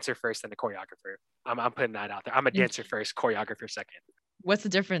I'm a dancer first and a choreographer. I'm putting that out there. I'm a dancer first, choreographer second. What's the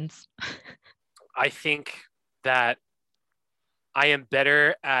difference? I think that I am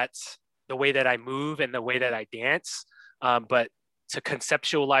better at the way that I move and the way that I dance. But to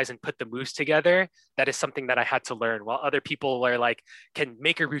conceptualize and put the moves together, that is something that I had to learn. While other people are like, can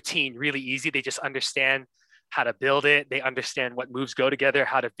make a routine really easy. They just understand how to build it. They understand what moves go together,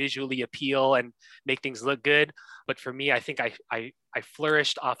 how to visually appeal and make things look good. But for me, I think I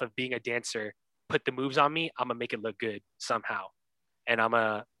flourished off of being a dancer. Put the moves on me, I'm gonna make it look good somehow, and I'm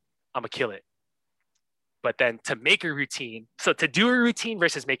gonna kill it. But then to make a routine, so to do a routine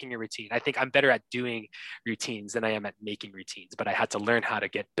versus making a routine, I think I'm better at doing routines than I am at making routines. But I had to learn how to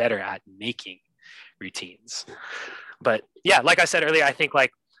get better at making routines. But yeah, like I said earlier, I think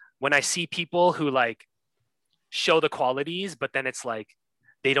like when I see people who like show the qualities, but then it's like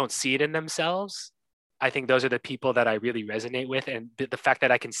they don't see it in themselves. I think those are the people that I really resonate with. And the fact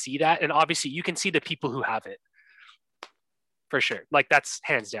that I can see that, and obviously you can see the people who have it for sure. Like that's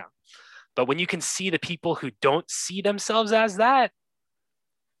hands down. But when you can see the people who don't see themselves as that,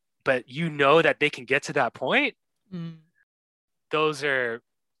 but you know that they can get to that point, those are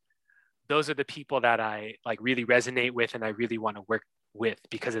the people that I like really resonate with and I really want to work with,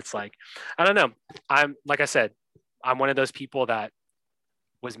 because it's like, I don't know. I'm like I said, I'm one of those people that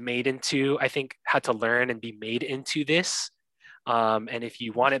was made into, I think had to learn and be made into this. And if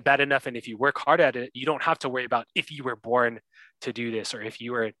you want it bad enough and if you work hard at it, you don't have to worry about if you were born to do this or if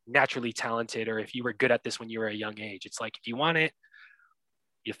you were naturally talented or if you were good at this when you were a young age. It's like, if you want it,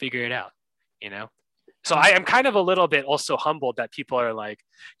 you figure it out, you know? So I am kind of a little bit also humbled that people are like,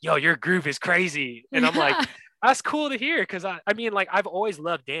 yo, your groove is crazy. And I'm like, that's cool to hear. Cause I mean, like I've always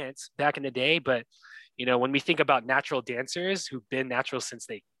loved dance back in the day, but you know, when we think about natural dancers who've been natural since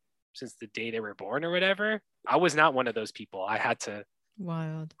the day they were born or whatever, I was not one of those people. I had to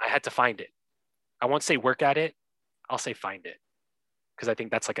find it. I won't say work at it. I'll say find it. Cause I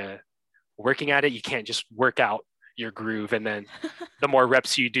think that's like a working at it. You can't just work out your groove. And then the more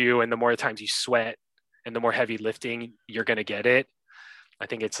reps you do and the more times you sweat and the more heavy lifting, you're going to get it. I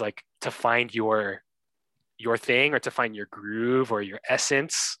think it's like to find your thing or to find your groove or your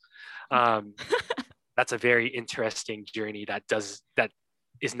essence. That's a very interesting journey that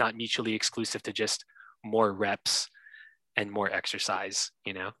is not mutually exclusive to just more reps and more exercise,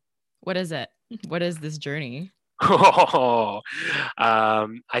 you know? What is it? What is this journey? I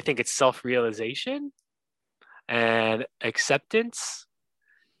think it's self-realization and acceptance,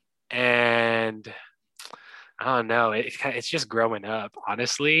 and I don't know. It's just growing up,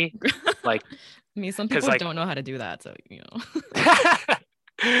 honestly. Like, I mean, some people don't know how to do that, so you know.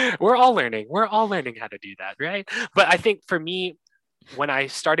 We're all learning. We're all learning how to do that, right? But I think for me, when I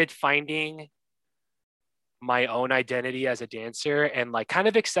started finding my own identity as a dancer and like kind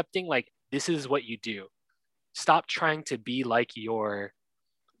of accepting like this is what you do. Stop trying to be like your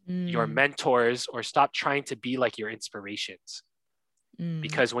mentors or stop trying to be like your inspirations.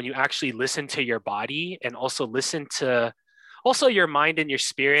 Because when you actually listen to your body and also listen to also your mind and your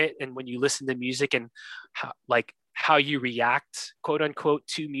spirit, and when you listen to music and how you react, quote unquote,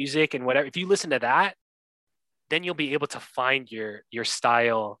 to music and whatever, if you listen to that, then you'll be able to find your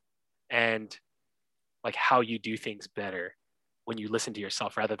style and like how you do things better when you listen to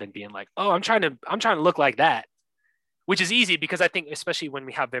yourself rather than being like, oh, I'm trying to look like that, which is easy because I think especially when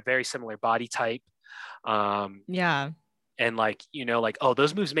we have a very similar body type. Yeah. And like, you know, like, oh,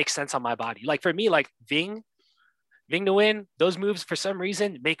 those moves make sense on my body. Like for me, like Ving Nguyen, those moves for some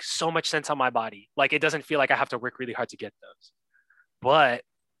reason make so much sense on my body. Like it doesn't feel like I have to work really hard to get those. But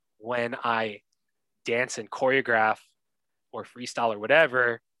when I dance and choreograph or freestyle or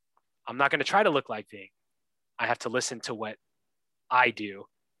whatever, I'm not going to try to look like Ving. I have to listen to what I do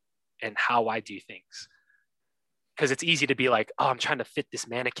and how I do things. Because it's easy to be like, oh, I'm trying to fit this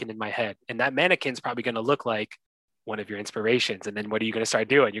mannequin in my head. And that mannequin's probably going to look like one of your inspirations. And then what are you going to start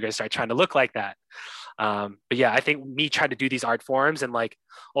doing? You're going to start trying to look like that. But yeah, I think me trying to do these art forms and like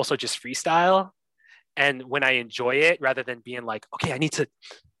also just freestyle. And when I enjoy it, rather than being like, okay, I need to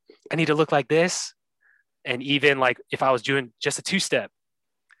look like this. And even like if I was doing just a 2-step,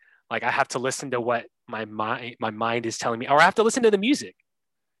 like I have to listen to what my mind is telling me, or I have to listen to the music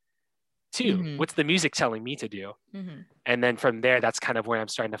too? What's the music telling me to do? And then from there, that's kind of where I'm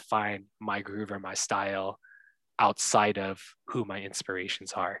starting to find my groove or my style outside of who my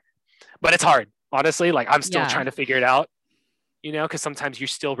inspirations are. But it's hard, honestly. Like I'm still trying to figure it out, you know, because sometimes you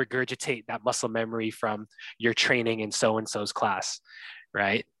still regurgitate that muscle memory from your training in so-and-so's class,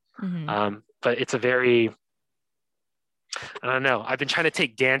 right? But it's a very, I don't know. I've been trying to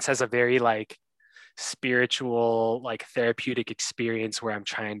take dance as a very like spiritual, like therapeutic experience where I'm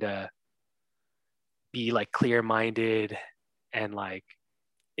trying to be like clear-minded and like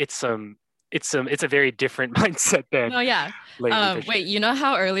it's a very different mindset than wait, you know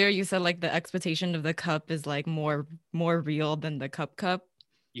how earlier you said like the expectation of the cup is like more real than the cup?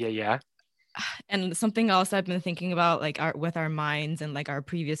 Yeah. And something else I've been thinking about like with our minds and like our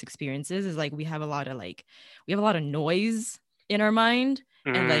previous experiences is like we have a lot of noise in our mind,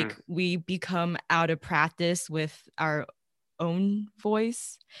 and like we become out of practice with our own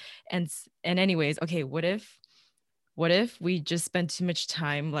voice. And anyways, okay, what if we just spend too much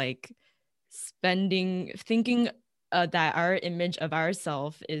time like thinking that our image of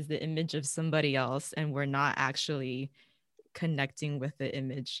ourselves is the image of somebody else, and we're not actually connecting with the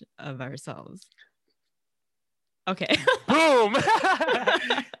image of ourselves. Okay. Boom.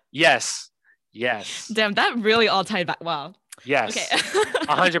 Yes. Damn, that really all tied back. Wow. Yes. Okay.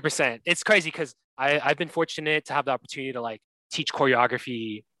 100%. It's crazy because I've been fortunate to have the opportunity to like teach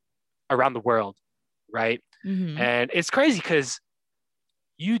choreography around the world, right? And it's crazy because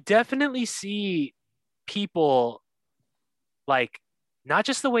you definitely see people like not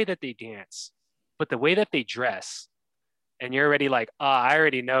just the way that they dance, but the way that they dress. And you're already like, I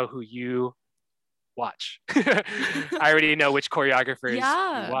already know who you watch. I already know which choreographers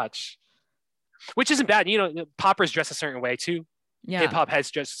you watch, which isn't bad. You know, poppers dress a certain way too. Hip hop heads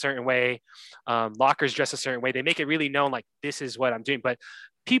dress a certain way. Lockers dress a certain way. They make it really known, like, this is what I'm doing. But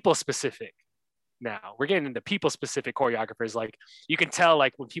people specific now, we're getting into people specific choreographers. Like, you can tell,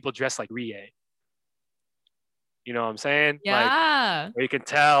 like, when people dress like Rie. You know what I'm saying? Yeah. Like, or you can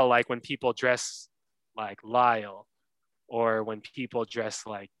tell, like, when people dress like Lyle, or when people dress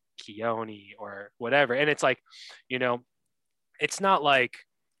like Keone or whatever. And it's like, you know, it's not like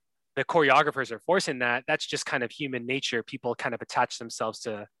the choreographers are forcing that. That's just kind of human nature. People kind of attach themselves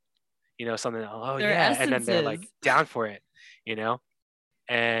to, you know, something, and then they're like down for it, you know?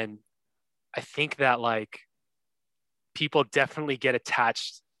 And I think that like people definitely get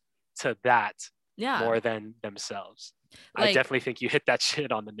attached to that more than themselves. Like, I definitely think you hit that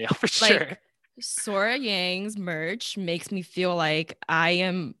shit on the nail for sure. Sora Yang's merch makes me feel like I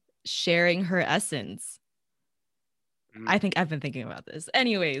am sharing her essence. I think I've been thinking about this.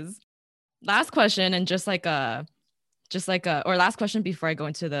 Anyways, last question, and last question before I go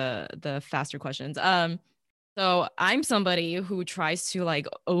into the faster questions. So I'm somebody who tries to like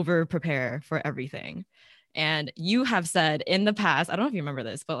over prepare for everything. And you have said in the past, I don't know if you remember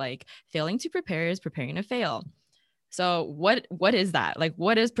this, but like failing to prepare is preparing to fail. So what is that? Like,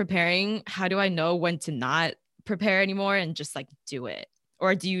 what is preparing? How do I know when to not prepare anymore and just like do it?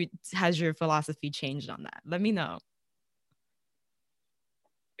 Or has your philosophy changed on that? Let me know.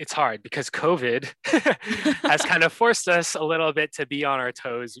 It's hard because COVID has kind of forced us a little bit to be on our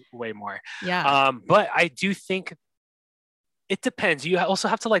toes way more. Yeah. But I do think it depends. You also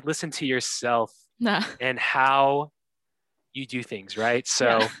have to like listen to yourself and how you do things, right?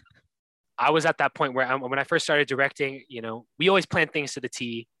 So I was at that point where when I first started directing, you know, we always plan things to the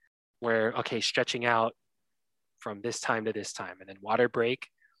T where, okay, stretching out from this time to this time, and then water break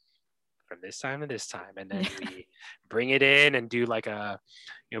from this time to this time. And then we bring it in and do like a,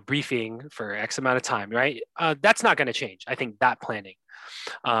 you know, briefing for X amount of time, right? That's not going to change. I think that planning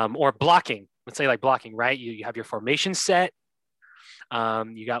or blocking, let's say like blocking, right? You have your formation set.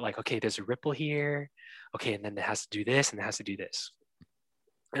 You got like, okay, there's a ripple here. Okay. And then it has to do this and it has to do this.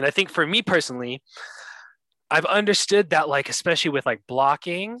 And I think for me personally, I've understood that like, especially with like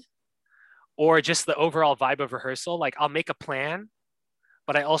blocking or just the overall vibe of rehearsal, like I'll make a plan,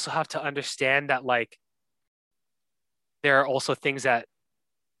 but I also have to understand that like, there are also things that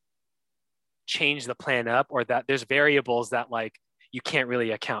change the plan up, or that there's variables that like you can't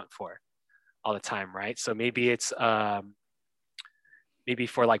really account for all the time, right? So maybe it's, maybe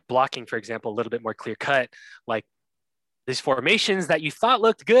for like blocking, for example, a little bit more clear cut, like these formations that you thought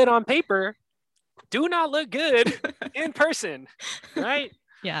looked good on paper do not look good in person, right?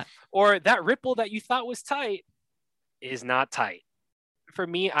 Yeah. Or that ripple that you thought was tight is not tight. For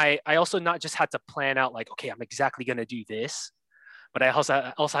me, I also not just had to plan out like, okay, I'm exactly going to do this, but I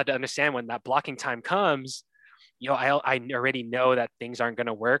also had to understand when that blocking time comes, you know, I already know that things aren't going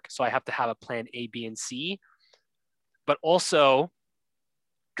to work. So I have to have a plan A, B, and C, but also,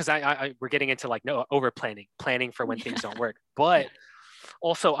 because we're getting into like no over planning for when things don't work. But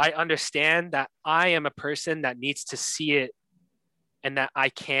also I understand that I am a person that needs to see it, and that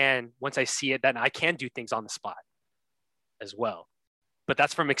once I see it, then I can do things on the spot as well. But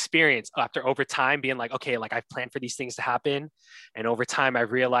that's from experience after over time being like, okay, like I've planned for these things to happen. And over time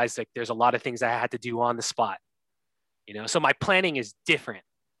I've realized like there's a lot of things I had to do on the spot, so my planning is different,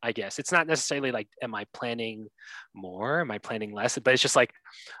 I guess. It's not necessarily like, am I planning more? Am I planning less? But it's just like,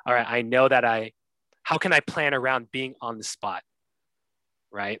 all right, I know that how can I plan around being on the spot?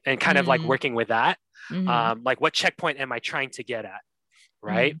 Right. And kind of like working with that. Like what checkpoint am I trying to get at?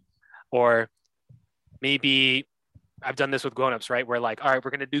 Right. Or maybe I've done this with grownups, right? We're like, all right,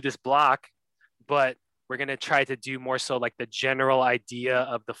 we're going to do this block, but we're going to try to do more so like the general idea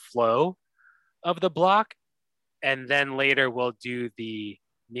of the flow of the block. And then later we'll do the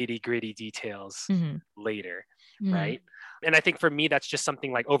nitty gritty details later. Right. And I think for me, that's just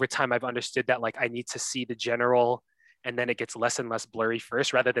something like over time, I've understood that like I need to see the general, and then it gets less and less blurry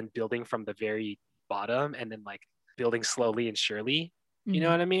first, rather than building from the very bottom and then like building slowly and surely. You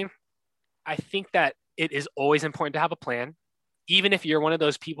know what I mean? I think that it is always important to have a plan, even if you're one of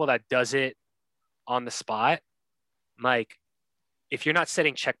those people that does it on the spot. Like if you're not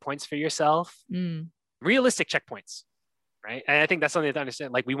setting checkpoints for yourself, realistic checkpoints, right? And I think that's something to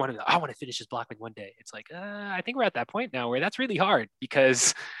understand. Like I want to finish this block like one day. It's like, I think we're at that point now where that's really hard,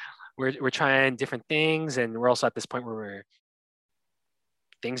 because we're trying different things. And we're also at this point where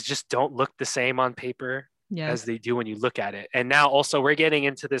things just don't look the same on paper as they do when you look at it. And now also we're getting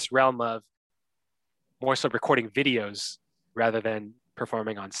into this realm of more so recording videos rather than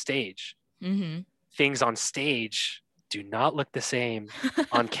performing on stage. Things on stage do not look the same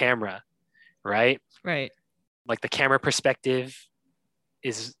on camera, right? Right. Like the camera perspective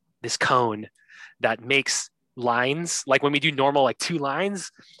is this cone that makes lines. Like when we do normal, like 2 lines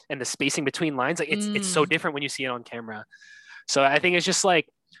and the spacing between lines, like it's so different when you see it on camera. So I think it's just like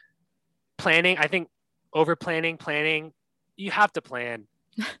planning. I think over planning, you have to plan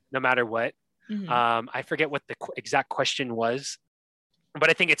no matter what. I forget what the exact question was, but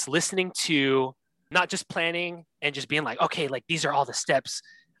I think it's listening to not just planning and just being like, okay, like these are all the steps,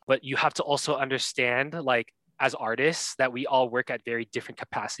 but you have to also understand, like as artists, that we all work at very different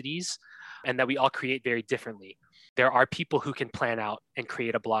capacities and that we all create very differently. There are people who can plan out and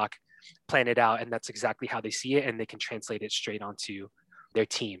create a block, plan it out, and that's exactly how they see it, and they can translate it straight onto their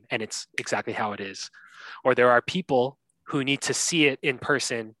team, and it's exactly how it is. Or there are people who need to see it in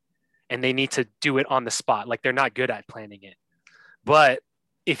person and they need to do it on the spot. Like they're not good at planning it. But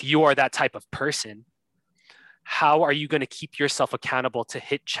if you are that type of person, how are you going to keep yourself accountable to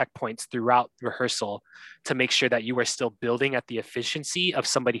hit checkpoints throughout rehearsal to make sure that you are still building at the efficiency of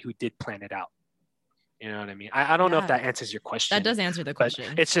somebody who did plan it out? You know what I mean? I don't know if that answers your question. That does answer the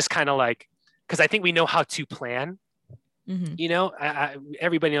question. It's just kind of like, because I think we know how to plan,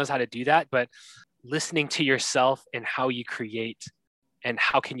 everybody knows how to do that, but listening to yourself and how you create, and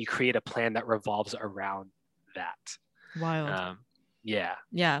how can you create a plan that revolves around that? Wild. Yeah.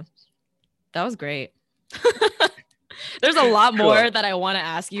 That was great. There's a lot more that I want to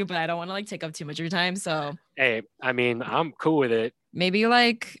ask you, but I don't want to like take up too much of your time. So hey, I mean, I'm cool with it. Maybe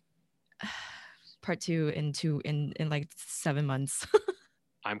like part 2 in like 7 months.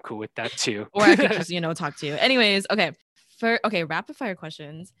 I'm cool with that too. Or I could just, talk to you. Anyways, okay. Rapid fire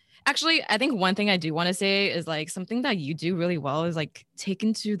questions. Actually, I think one thing I do want to say is like something that you do really well is like take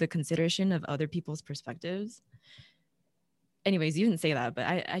into the consideration of other people's perspectives. Anyways, you didn't say that, but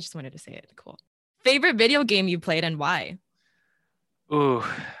I just wanted to say it. Cool. Favorite video game you played and why? Ooh,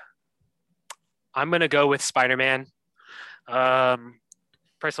 I'm going to go with Spider-Man.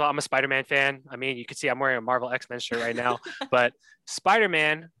 First of all, I'm a Spider-Man fan. I mean, you can see I'm wearing a Marvel X-Men shirt right now, but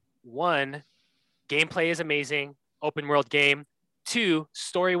Spider-Man, 1, gameplay is amazing. Open world game. 2,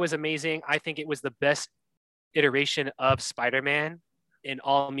 story was amazing. I think it was the best iteration of Spider-Man in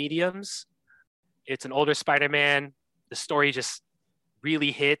all mediums. It's an older Spider-Man. The story just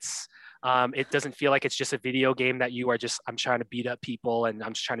really hits. It doesn't feel like it's just a video game that I'm trying to beat up people and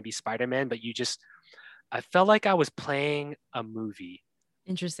I'm just trying to be Spider-Man, but I felt like I was playing a movie.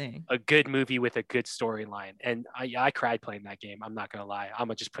 Interesting. A good movie with a good storyline. And I cried playing that game. I'm not going to lie. I'm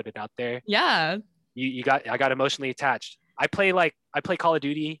going to just put it out there. Yeah. I got emotionally attached. I play Call of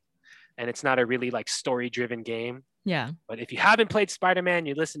Duty, and it's not a really like story-driven game. Yeah. But if you haven't played Spider-Man,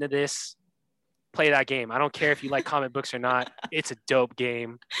 you listen to this, play that game. I don't care if you like comic books or not. It's a dope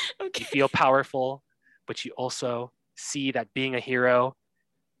game. Okay. You feel powerful, but you also see that being a hero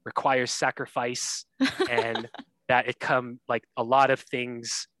requires sacrifice and that it come like a lot of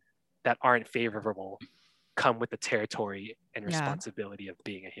things that aren't favorable come with the territory and Yeah. responsibility of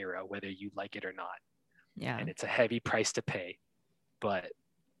being a hero, whether you like it or not. Yeah. And it's a heavy price to pay, but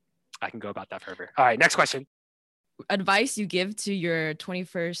I can go about that forever. All right, next question. Advice you give to your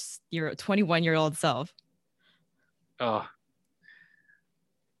 21-year-old self. Oh,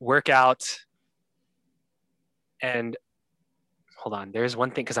 work out. And hold on, there's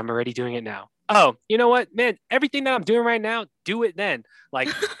one thing, because I'm already doing it now. Oh, you know what, man? Everything that I'm doing right now, do it then. Like,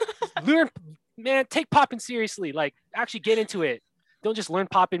 learn, man, take popping seriously. Like, actually get into it. Don't just learn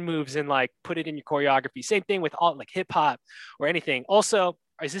popping moves and like put it in your choreography. Same thing with all like hip hop or anything. Also,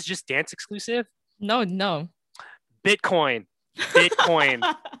 is this just dance exclusive? No. Bitcoin,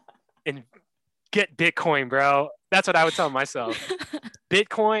 and get Bitcoin, bro. That's what I would tell myself.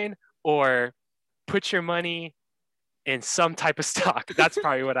 Bitcoin, or put your money in some type of stock. That's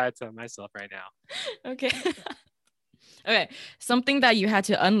probably what I'd tell myself right now. Okay. Okay. Something that you had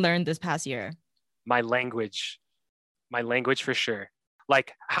to unlearn this past year. My language for sure.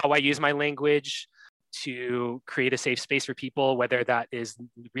 Like how I use my language to create a safe space for people, whether that is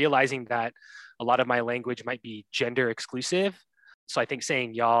realizing that a lot of my language might be gender exclusive. So I think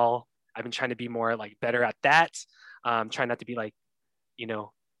saying y'all, I've been trying to be more like better at that. Trying not to be like, you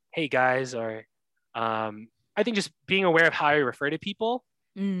know, hey guys, or I think just being aware of how I refer to people.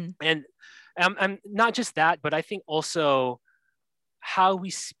 And I'm not just that, but I think also how we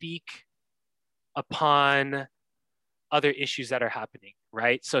speak upon other issues that are happening,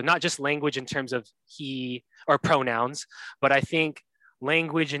 right? So not just language in terms of he or pronouns, but I think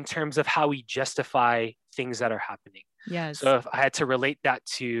language in terms of how we justify things that are happening. Yes. So if I had to relate that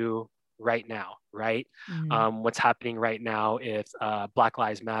to right now, right? What's happening right now is Black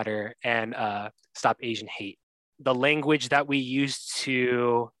Lives Matter and Stop Asian Hate. The language that we use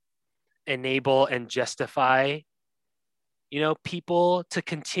to enable and justify, you know, people to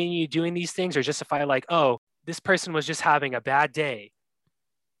continue doing these things, or justify like, oh, this person was just having a bad day.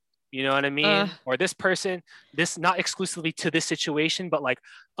 You know what I mean? Or this person, this not exclusively to this situation, but like,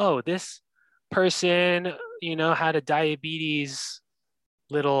 oh, this person, you know, had a diabetes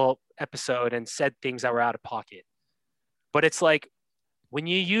little episode and said things that were out of pocket. But it's like, when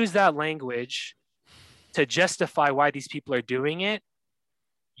you use that language to justify why these people are doing it,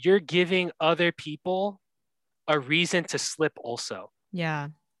 you're giving other people a reason to slip also. Yeah.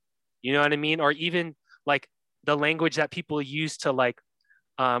 You know what I mean? Or even like the language that people use to like,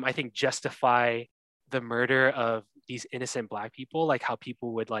 I think justify the murder of these innocent Black people, like how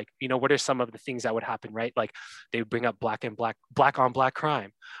people would like, you know, what are some of the things that would happen, right? Like they would bring up black on black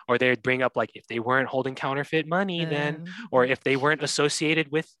crime, or they would bring up like if they weren't holding counterfeit money then, or if they weren't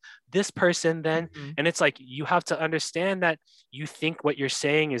associated with this person then. And it's like, you have to understand that you think what you're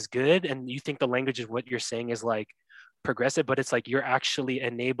saying is good and you think the language of what you're saying is like progressive, but it's like you're actually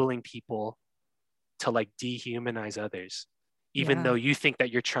enabling people to like dehumanize others, even though you think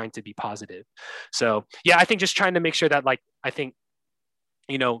that you're trying to be positive. So yeah, I think just trying to make sure that like, I think,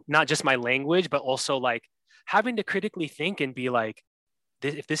 you know, not just my language, but also like having to critically think and be like,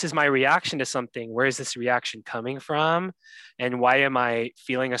 if this is my reaction to something, where is this reaction coming from? And why am I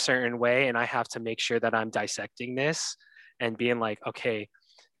feeling a certain way? And I have to make sure that I'm dissecting this and being like, okay,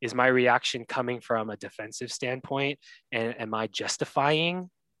 is my reaction coming from a defensive standpoint? And am I justifying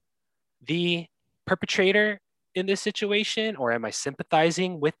the perpetrator in this situation, or am I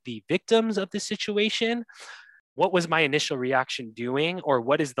sympathizing with the victims of this situation? What was my initial reaction doing, or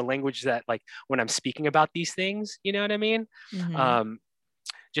what is the language that like when I'm speaking about these things, you know what I mean?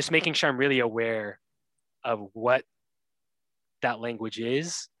 Just making sure I'm really aware of what that language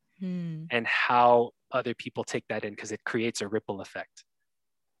is and how other people take that in, because it creates a ripple effect.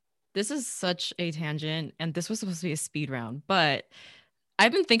 This is such a tangent, and this was supposed to be a speed round, but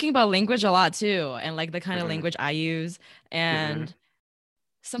I've been thinking about language a lot too, and like the kind of language I use. And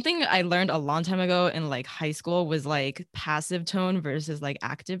something I learned a long time ago in like high school was like passive tone versus like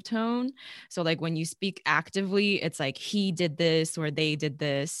active tone. So like when you speak actively, it's like he did this or they did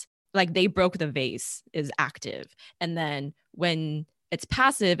this. Like they broke the vase is active. And then when it's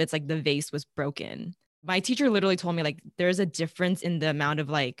passive, it's like the vase was broken. My teacher literally told me like there's a difference in the amount of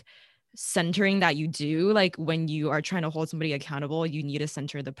like centering that you do. Like when you are trying to hold somebody accountable, you need to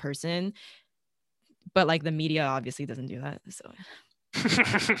center the person. But like the media obviously doesn't do that. So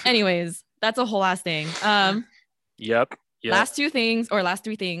anyways, that's a whole ass thing. Yep. Last three things.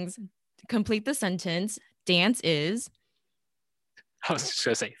 Complete the sentence. Dance is. I was just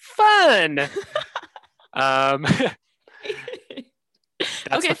gonna say fun.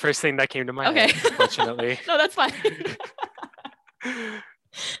 That's the first thing that came to my head, unfortunately. No, that's fine.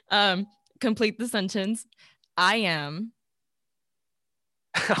 Complete the sentence. I am.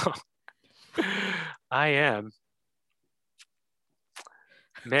 I am.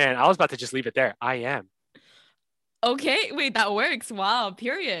 Man, I was about to just leave it there. I am. Okay, wait, that works. Wow,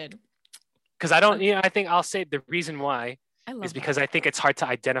 period. Because I don't, I think I'll say the reason why I is love because that. I think it's hard to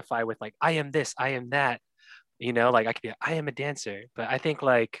identify with like, I am this, I am that. Like I could be, I am a dancer. But I think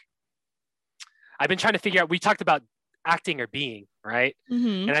like, I've been trying to figure out, we talked about acting or being, right?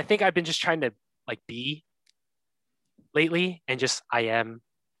 Mm-hmm. And I think I've been just trying to like be lately and just, I am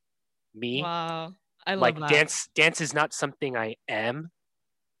me. Wow, I love Like that. dance is not something I am.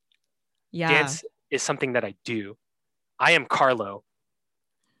 Yeah, Dance is something that I do. I am Carlo.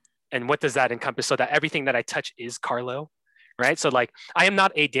 And what does that encompass? So that everything that I touch is Carlo, right? So like I am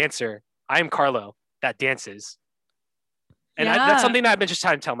not a dancer. I am Carlo that dances. And that's yeah, something that I've been just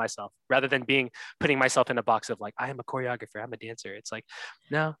trying to tell myself rather than putting myself in a box of like, I am a choreographer, I'm a dancer. It's like,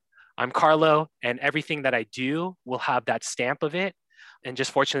 no, I'm Carlo and everything that I do will have that stamp of it. And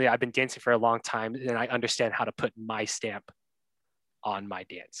just fortunately, I've been dancing for a long time and I understand how to put my stamp on my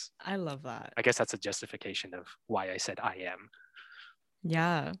dance. I love that. I guess that's a justification of why I said I am.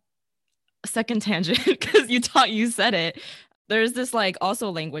 Yeah. Second tangent, because you said it. There's this like also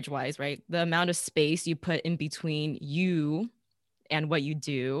language wise, right? The amount of space you put in between you and what you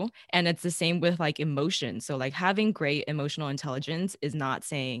do. And it's the same with like emotion. So like having great emotional intelligence is not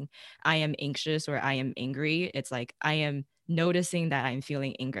saying I am anxious or I am angry. It's like I am noticing that I'm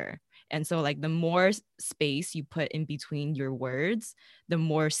feeling anger. And so like the more space you put in between your words, the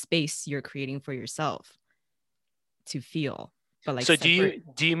more space you're creating for yourself to feel. But like So do separate,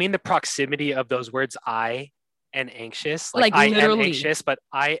 you mean the proximity of those words I and anxious? Like like I am literally. anxious, but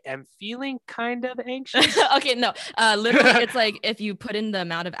I am feeling kind of anxious? Okay, no. Literally it's like if you put in the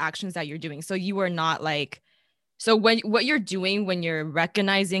amount of actions that you're doing. So you are not like so when what you're doing when you're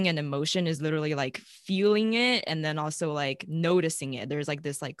recognizing an emotion is literally like feeling it and then also like noticing it. There's like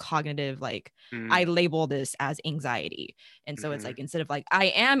this like cognitive like I Mm, label this as anxiety. And so it's mhm. like instead of like I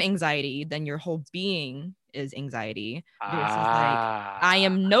am anxiety, then your whole being is anxiety versus like I Ah.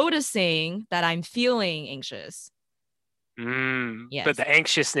 am noticing that I'm feeling anxious. But Yes. the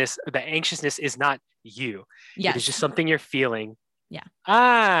anxiousness is not you. It is just Yes. something you're feeling. Yeah.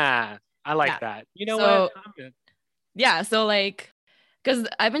 Ah, I like Yeah. that. You know what? So yeah, so like because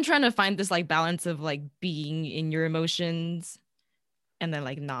I've been trying to find this like balance of like being in your emotions and then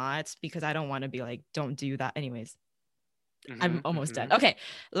like not because I don't want to be like don't do that anyways. I'm almost done. Mm-hmm. Okay.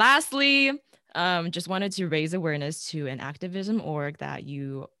 Lastly, just wanted to raise awareness to an activism org that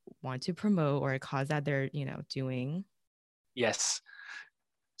you want to promote or a cause that they're, doing. Yes.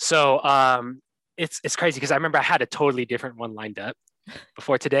 So it's crazy because I remember I had a totally different one lined up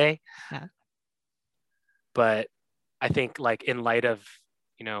before today, Yeah. but I think like in light of,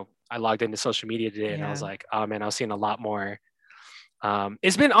 I logged into social media today and I was Yeah. like, oh man, I was seeing a lot more.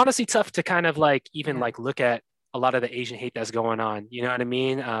 It's been honestly tough to kind of like even Yeah. like look at a lot of the Asian hate that's going on. You know what I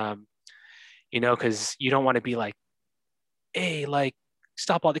mean? Because you don't want to be like, hey, like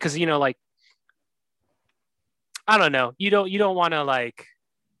stop all because like I don't know. You don't want to like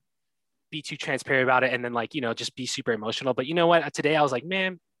be too transparent about it and then like, just be super emotional. But you know what? Today I was like,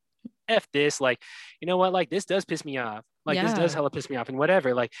 man, F this. Like, you know what? Like this does piss me off. Like this does Yeah. hella piss me off and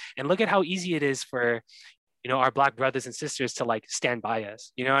whatever. Like, and look at how easy it is for, our Black brothers and sisters to like stand by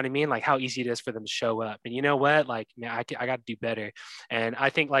us. You know what I mean? Like how easy it is for them to show up. And you know what? Like, man, I got to do better. And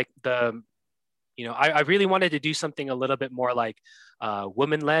I think like I really wanted to do something a little bit more like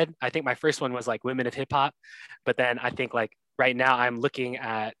woman led. I think my first one was like women of hip hop. But then I think like right now I'm looking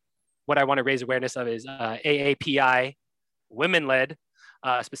at what I want to raise awareness of is AAPI women led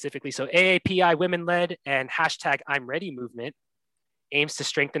specifically. So AAPI women led and hashtag I'm ready movement aims to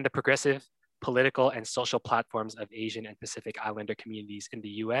strengthen the progressive political and social platforms of Asian and Pacific Islander communities in the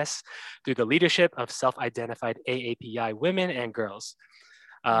US through the leadership of self-identified AAPI women and girls.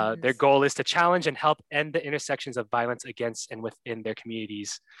 Their Yes. goal is to challenge and help end the intersections of violence against and within their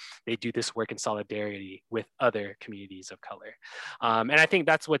communities. They do this work in solidarity with other communities of color. And I think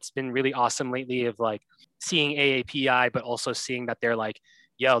that's what's been really awesome lately of like seeing AAPI, but also seeing that they're like,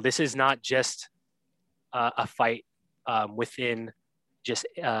 yo, this is not just a fight within just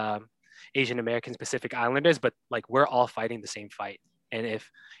Asian Americans, Pacific Islanders, but like we're all fighting the same fight. And if,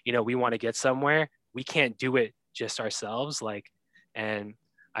 we want to get somewhere, we can't do it just ourselves. Like, and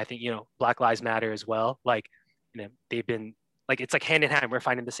I think, Black Lives Matter as well. Like, they've been like, it's like hand in hand, we're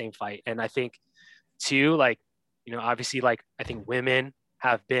fighting the same fight. And I think too, like, obviously like, I think women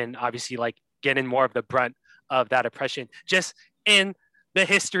have been obviously like getting more of the brunt of that oppression just in the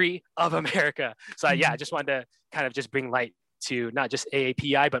history of America. So yeah, I Mhm. just wanted to kind of just bring light to not just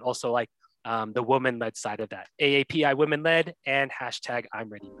AAPI, but also like the woman-led side of that. AAPI women-led and hashtag I'm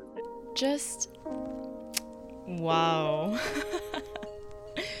ready movement. Just Wow.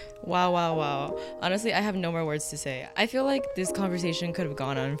 Wow. Honestly, I have no more words to say. I feel like this conversation could have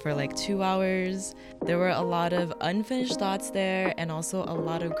gone on for like 2 hours. There were a lot of unfinished thoughts there and also a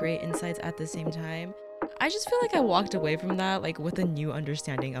lot of great insights at the same time. I just feel like I walked away from that like with a new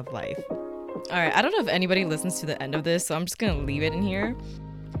understanding of life. All right, I don't know if anybody listens to the end of this, so I'm just gonna leave it in here.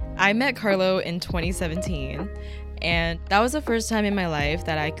 I met Carlo in 2017, and that was the first time in my life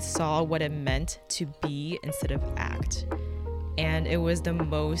that I saw what it meant to be instead of act. And it was the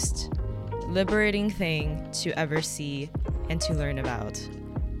most liberating thing to ever see and to learn about.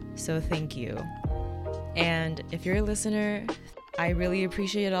 So thank you. And if you're a listener, I really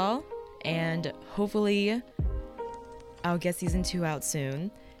appreciate it all. And hopefully I'll get season 2 out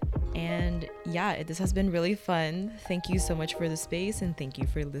soon. And yeah, this has been really fun. Thank you so much for the space, and thank you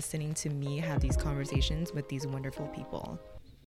for listening to me have these conversations with these wonderful people.